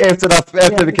sink after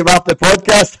we come off the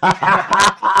podcast.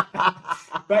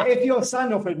 But if your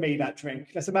son offered me that drink,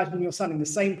 let's imagine your son in the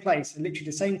same place and literally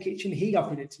the same kitchen, he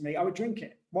offered it to me, I would drink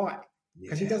it. Why?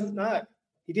 Because he doesn't know.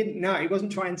 He didn't know. He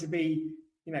wasn't trying to be,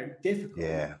 difficult.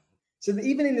 Yeah. So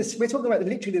even in this, we're talking about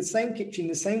literally the same kitchen,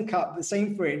 the same cup, the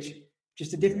same fridge.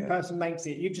 Just a different person makes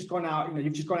it. You've just gone out,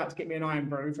 to get me an iron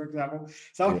brew, for example.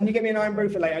 So can you get me an iron brew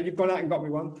for later? You've gone out and got me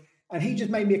one. And he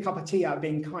just made me a cup of tea out of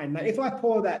being kind. Now, if I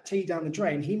pour that tea down the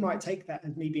drain, he might take that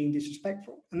as me being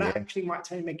disrespectful. And that actually might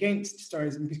turn him against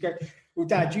Stoicism. Because go, well,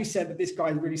 Dad, you said that this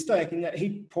guy's really stoic and yet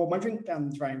he poured my drink down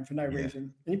the drain for no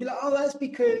reason. And you'd be like, oh, that's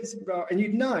because, and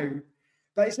you'd know.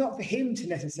 But it's not for him to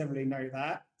necessarily know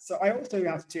that. So I also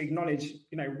have to acknowledge,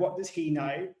 what does he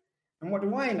know and what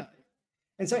do I know?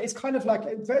 And so it's kind of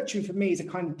like virtue for me is a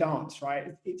kind of dance,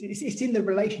 right? It's in the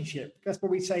relationship. That's why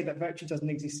we say that virtue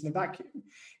doesn't exist in a vacuum.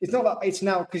 It's not like it's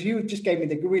now, because you just gave me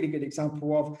the really good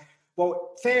example of,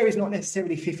 well, fair is not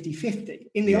necessarily 50-50.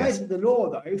 In the eyes of the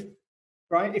law, though,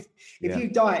 right? If you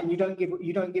die and you don't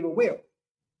give a will,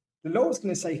 the law is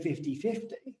going to say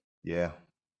 50-50. Yeah.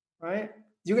 Right?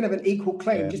 You're going to have an equal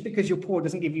claim. Just because you're poor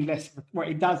doesn't give you less. Well,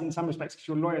 it does in some respects because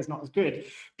your lawyer is not as good.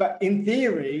 But in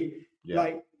theory,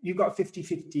 you've got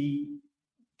 50-50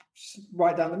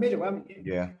 right down the middle, haven't you?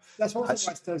 Yeah. That's also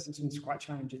why Stoicism is quite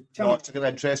challenging. It's really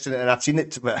interesting, and I've seen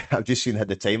it, I've just seen it at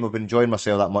the time. I've been enjoying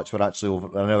myself that much. We're actually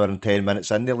over an hour and 10 minutes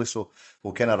in nearly, so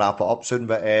we'll kind of wrap it up soon.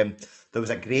 But there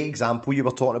was a great example you were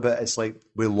talking about. It's like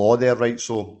with law there, right?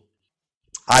 So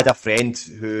I had a friend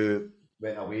who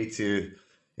went away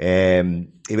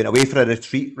he went away for a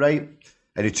retreat, right?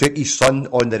 And he took his son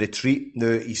on the retreat.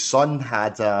 Now, his son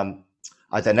had an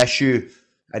issue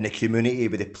in the community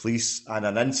with the police and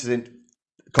an incident.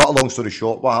 Cut a long story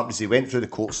short, what happened is he went through the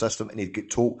court system and he'd get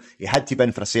told he had to be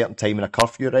in for a certain time in a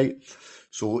curfew, right?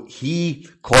 So he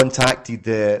contacted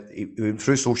he went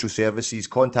through social services,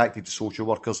 contacted the social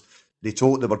workers. They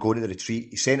told they were going to the retreat.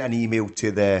 He sent an email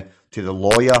to the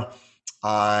lawyer,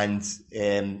 and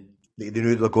they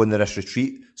knew they were going to this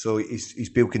retreat. So his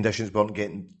bail conditions weren't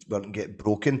getting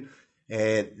broken.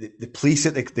 The police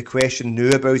at the question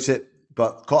knew about it.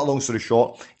 but cut a long story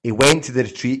short, he went to the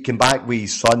retreat, came back with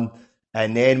his son,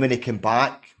 and then when he came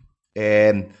back,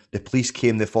 the police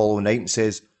came the following night and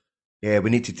says, we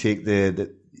need to take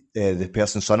the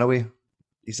person's son away.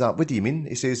 He's like, what do you mean?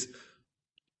 He says,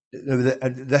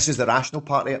 this is the rational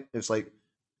part of it. It's like,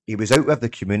 he was out with the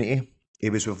community, he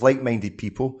was with like-minded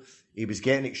people, he was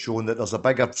getting it shown that there's a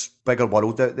bigger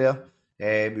world out there.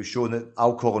 He was showing that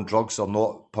alcohol and drugs are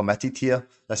not permitted here.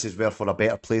 This is therefore a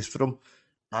better place for him.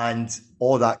 And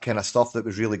all that kind of stuff that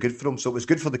was really good for him. So it was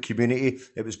good for the community,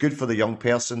 it was good for the young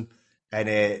person.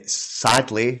 And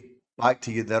sadly, back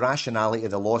to you, the rationality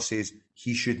of the law says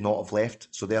he should not have left.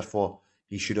 So therefore,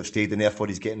 he should have stayed, and therefore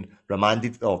he's getting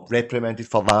remanded or reprimanded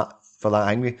for that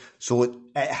anyway. So it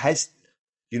has,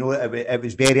 it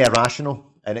was very irrational,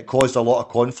 and it caused a lot of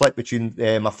conflict between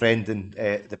my friend and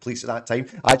the police at that time.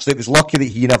 Actually, it was lucky that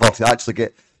he never actually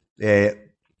get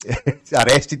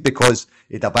arrested, because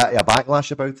he had a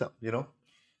backlash about it, So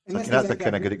that's a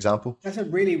kind of good example. That's a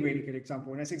really, really good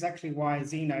example. And that's exactly why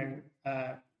Zeno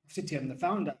Citium, the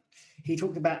founder, he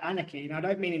talked about anarchy. And I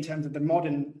don't mean in terms of the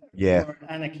modern word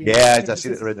anarchy. Yeah, I see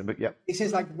it around the book, yeah. He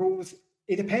says, like, rules,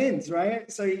 it depends,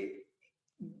 right? So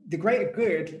the greater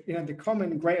good, the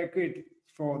common greater good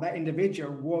for that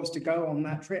individual was to go on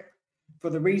that trip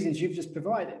for the reasons you've just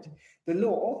provided. The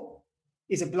law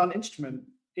is a blunt instrument.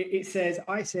 It says,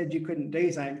 I said you couldn't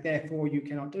do something, therefore you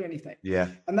cannot do anything. Yeah.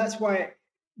 And that's why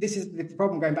this is the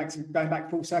problem, going back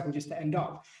full circle, just to end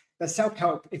up. The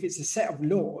self-help, if it's a set of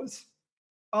laws,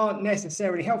 aren't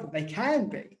necessarily helpful. They can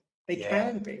be.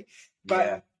 Can be.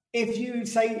 But if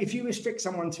you restrict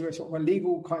someone to a sort of a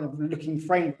legal kind of looking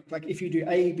framework, like if you do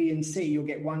A, B, and C, you'll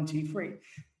get 1, 2, 3.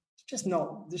 It's just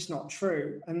not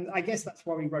true. And I guess that's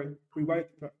why we wrote the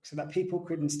book, so that people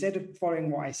could, instead of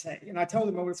following what I say, and I tell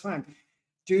them all the time,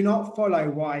 do not follow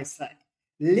what I say.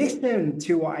 Listen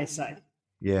to what I say.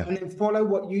 Yeah. And then follow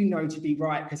what you know to be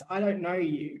right, because I don't know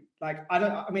you. Like,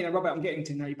 Robert, I'm getting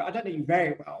to know you, but I don't know you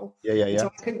very well. Yeah. So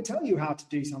I couldn't tell you how to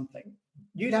do something.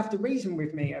 You'd have to reason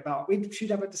with me we should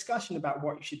have a discussion about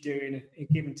what you should do in a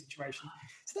given situation.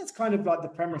 So that's kind of like the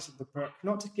premise of the book,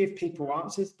 not to give people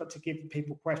answers, but to give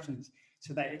people questions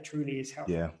so that it truly is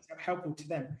helpful to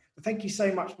them. But thank you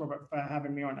so much, Robert, for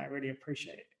having me on. I really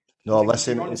appreciate it. No,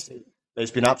 listen, it's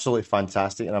been absolutely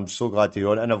fantastic, and I'm so glad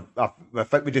you're on. And I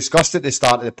think we discussed it at the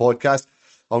start of the podcast.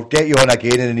 I'll get you on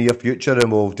again in the near future,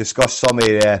 and we'll discuss some of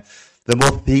the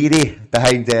more theory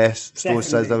behind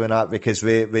Stoicism and that, because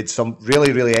we had some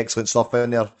really, really excellent stuff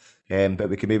in there. But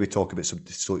we can maybe talk about some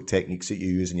Stoic techniques that you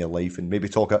use in your life, and maybe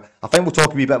I think we'll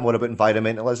talk a wee bit more about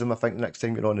environmentalism, I think, next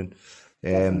time you're on,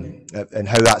 and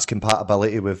how that's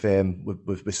compatibility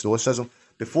with Stoicism.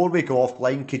 Before we go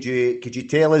offline, could you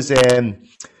tell us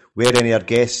where any of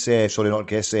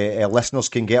our listeners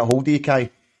can get a hold of you, Kai?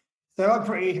 So I'm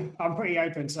pretty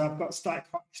open. So I've got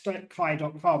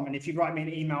stoickai.com, and if you write me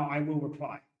an email, I will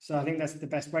reply. So I think that's the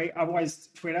best way. Otherwise,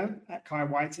 Twitter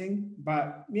 @KaiWhiting.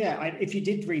 But yeah, if you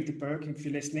did read the book, if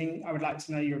you're listening, I would like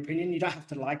to know your opinion. You don't have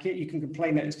to like it. You can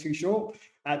complain that it's too short.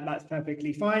 That's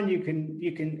perfectly fine. You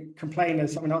can complain,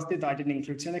 as someone else did, that I didn't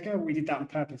include Seneca. We did that on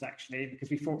purpose, actually,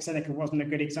 because we thought Seneca wasn't a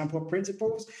good example of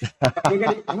principles. We're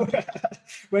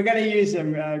going to use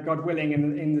them, God willing,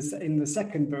 in the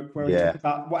second book, where we talk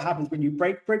about what happens when you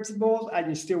break principles and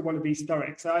you still want to be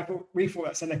Stoic. So we thought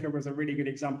that Seneca was a really good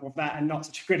example of that, and not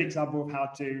such a good example of how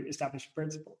to establish a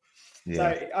principle. Yeah.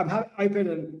 So I'm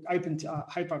open to.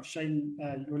 I hope I've shown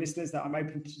your listeners that I'm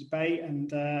open to debate,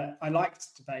 and I like to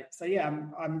debate. So yeah,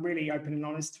 I'm really open and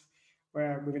honest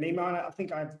with an email. And I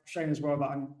think I've shown as well that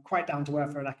I'm quite down to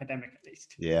earth for an academic, at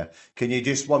least. Yeah. Can you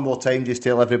just one more time just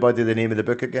tell everybody the name of the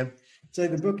book again? So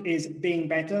the book is Being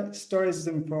Better,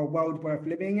 Stoicism for a World Worth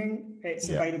Living in. It's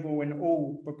available in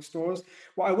all bookstores.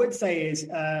 What I would say is,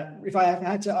 if I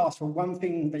had to ask for one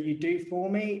thing that you do for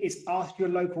me, is ask your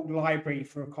local library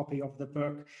for a copy of the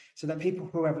book, so that people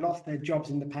who have lost their jobs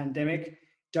in the pandemic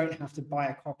don't have to buy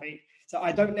a copy. So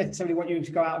I don't necessarily want you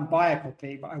to go out and buy a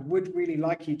copy, but I would really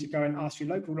like you to go and ask your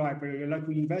local library or your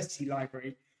local university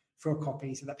library for a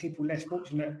copy, so that people less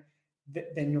fortunate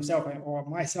than yourself or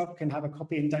myself can have a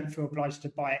copy and don't feel obliged to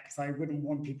buy it, because I wouldn't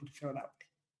want people to feel that way.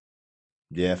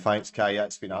 Yeah, thanks, Kai.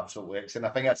 That's been absolutely excellent. I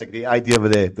think that's a great idea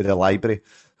with the library.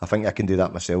 I think I can do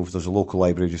that myself. There's a local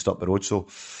library just up the road. So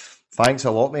thanks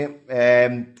a lot, mate.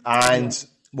 And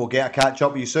we'll get a catch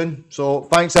up with you soon. So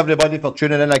thanks everybody for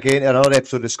tuning in again to another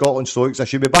episode of Scotland Stoics. I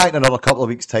should be back in another couple of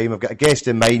weeks' time. I've got a guest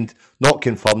in mind, not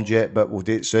confirmed yet, but we'll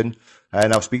do it soon.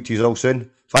 And I'll speak to you all soon.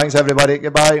 Thanks everybody.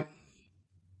 Goodbye.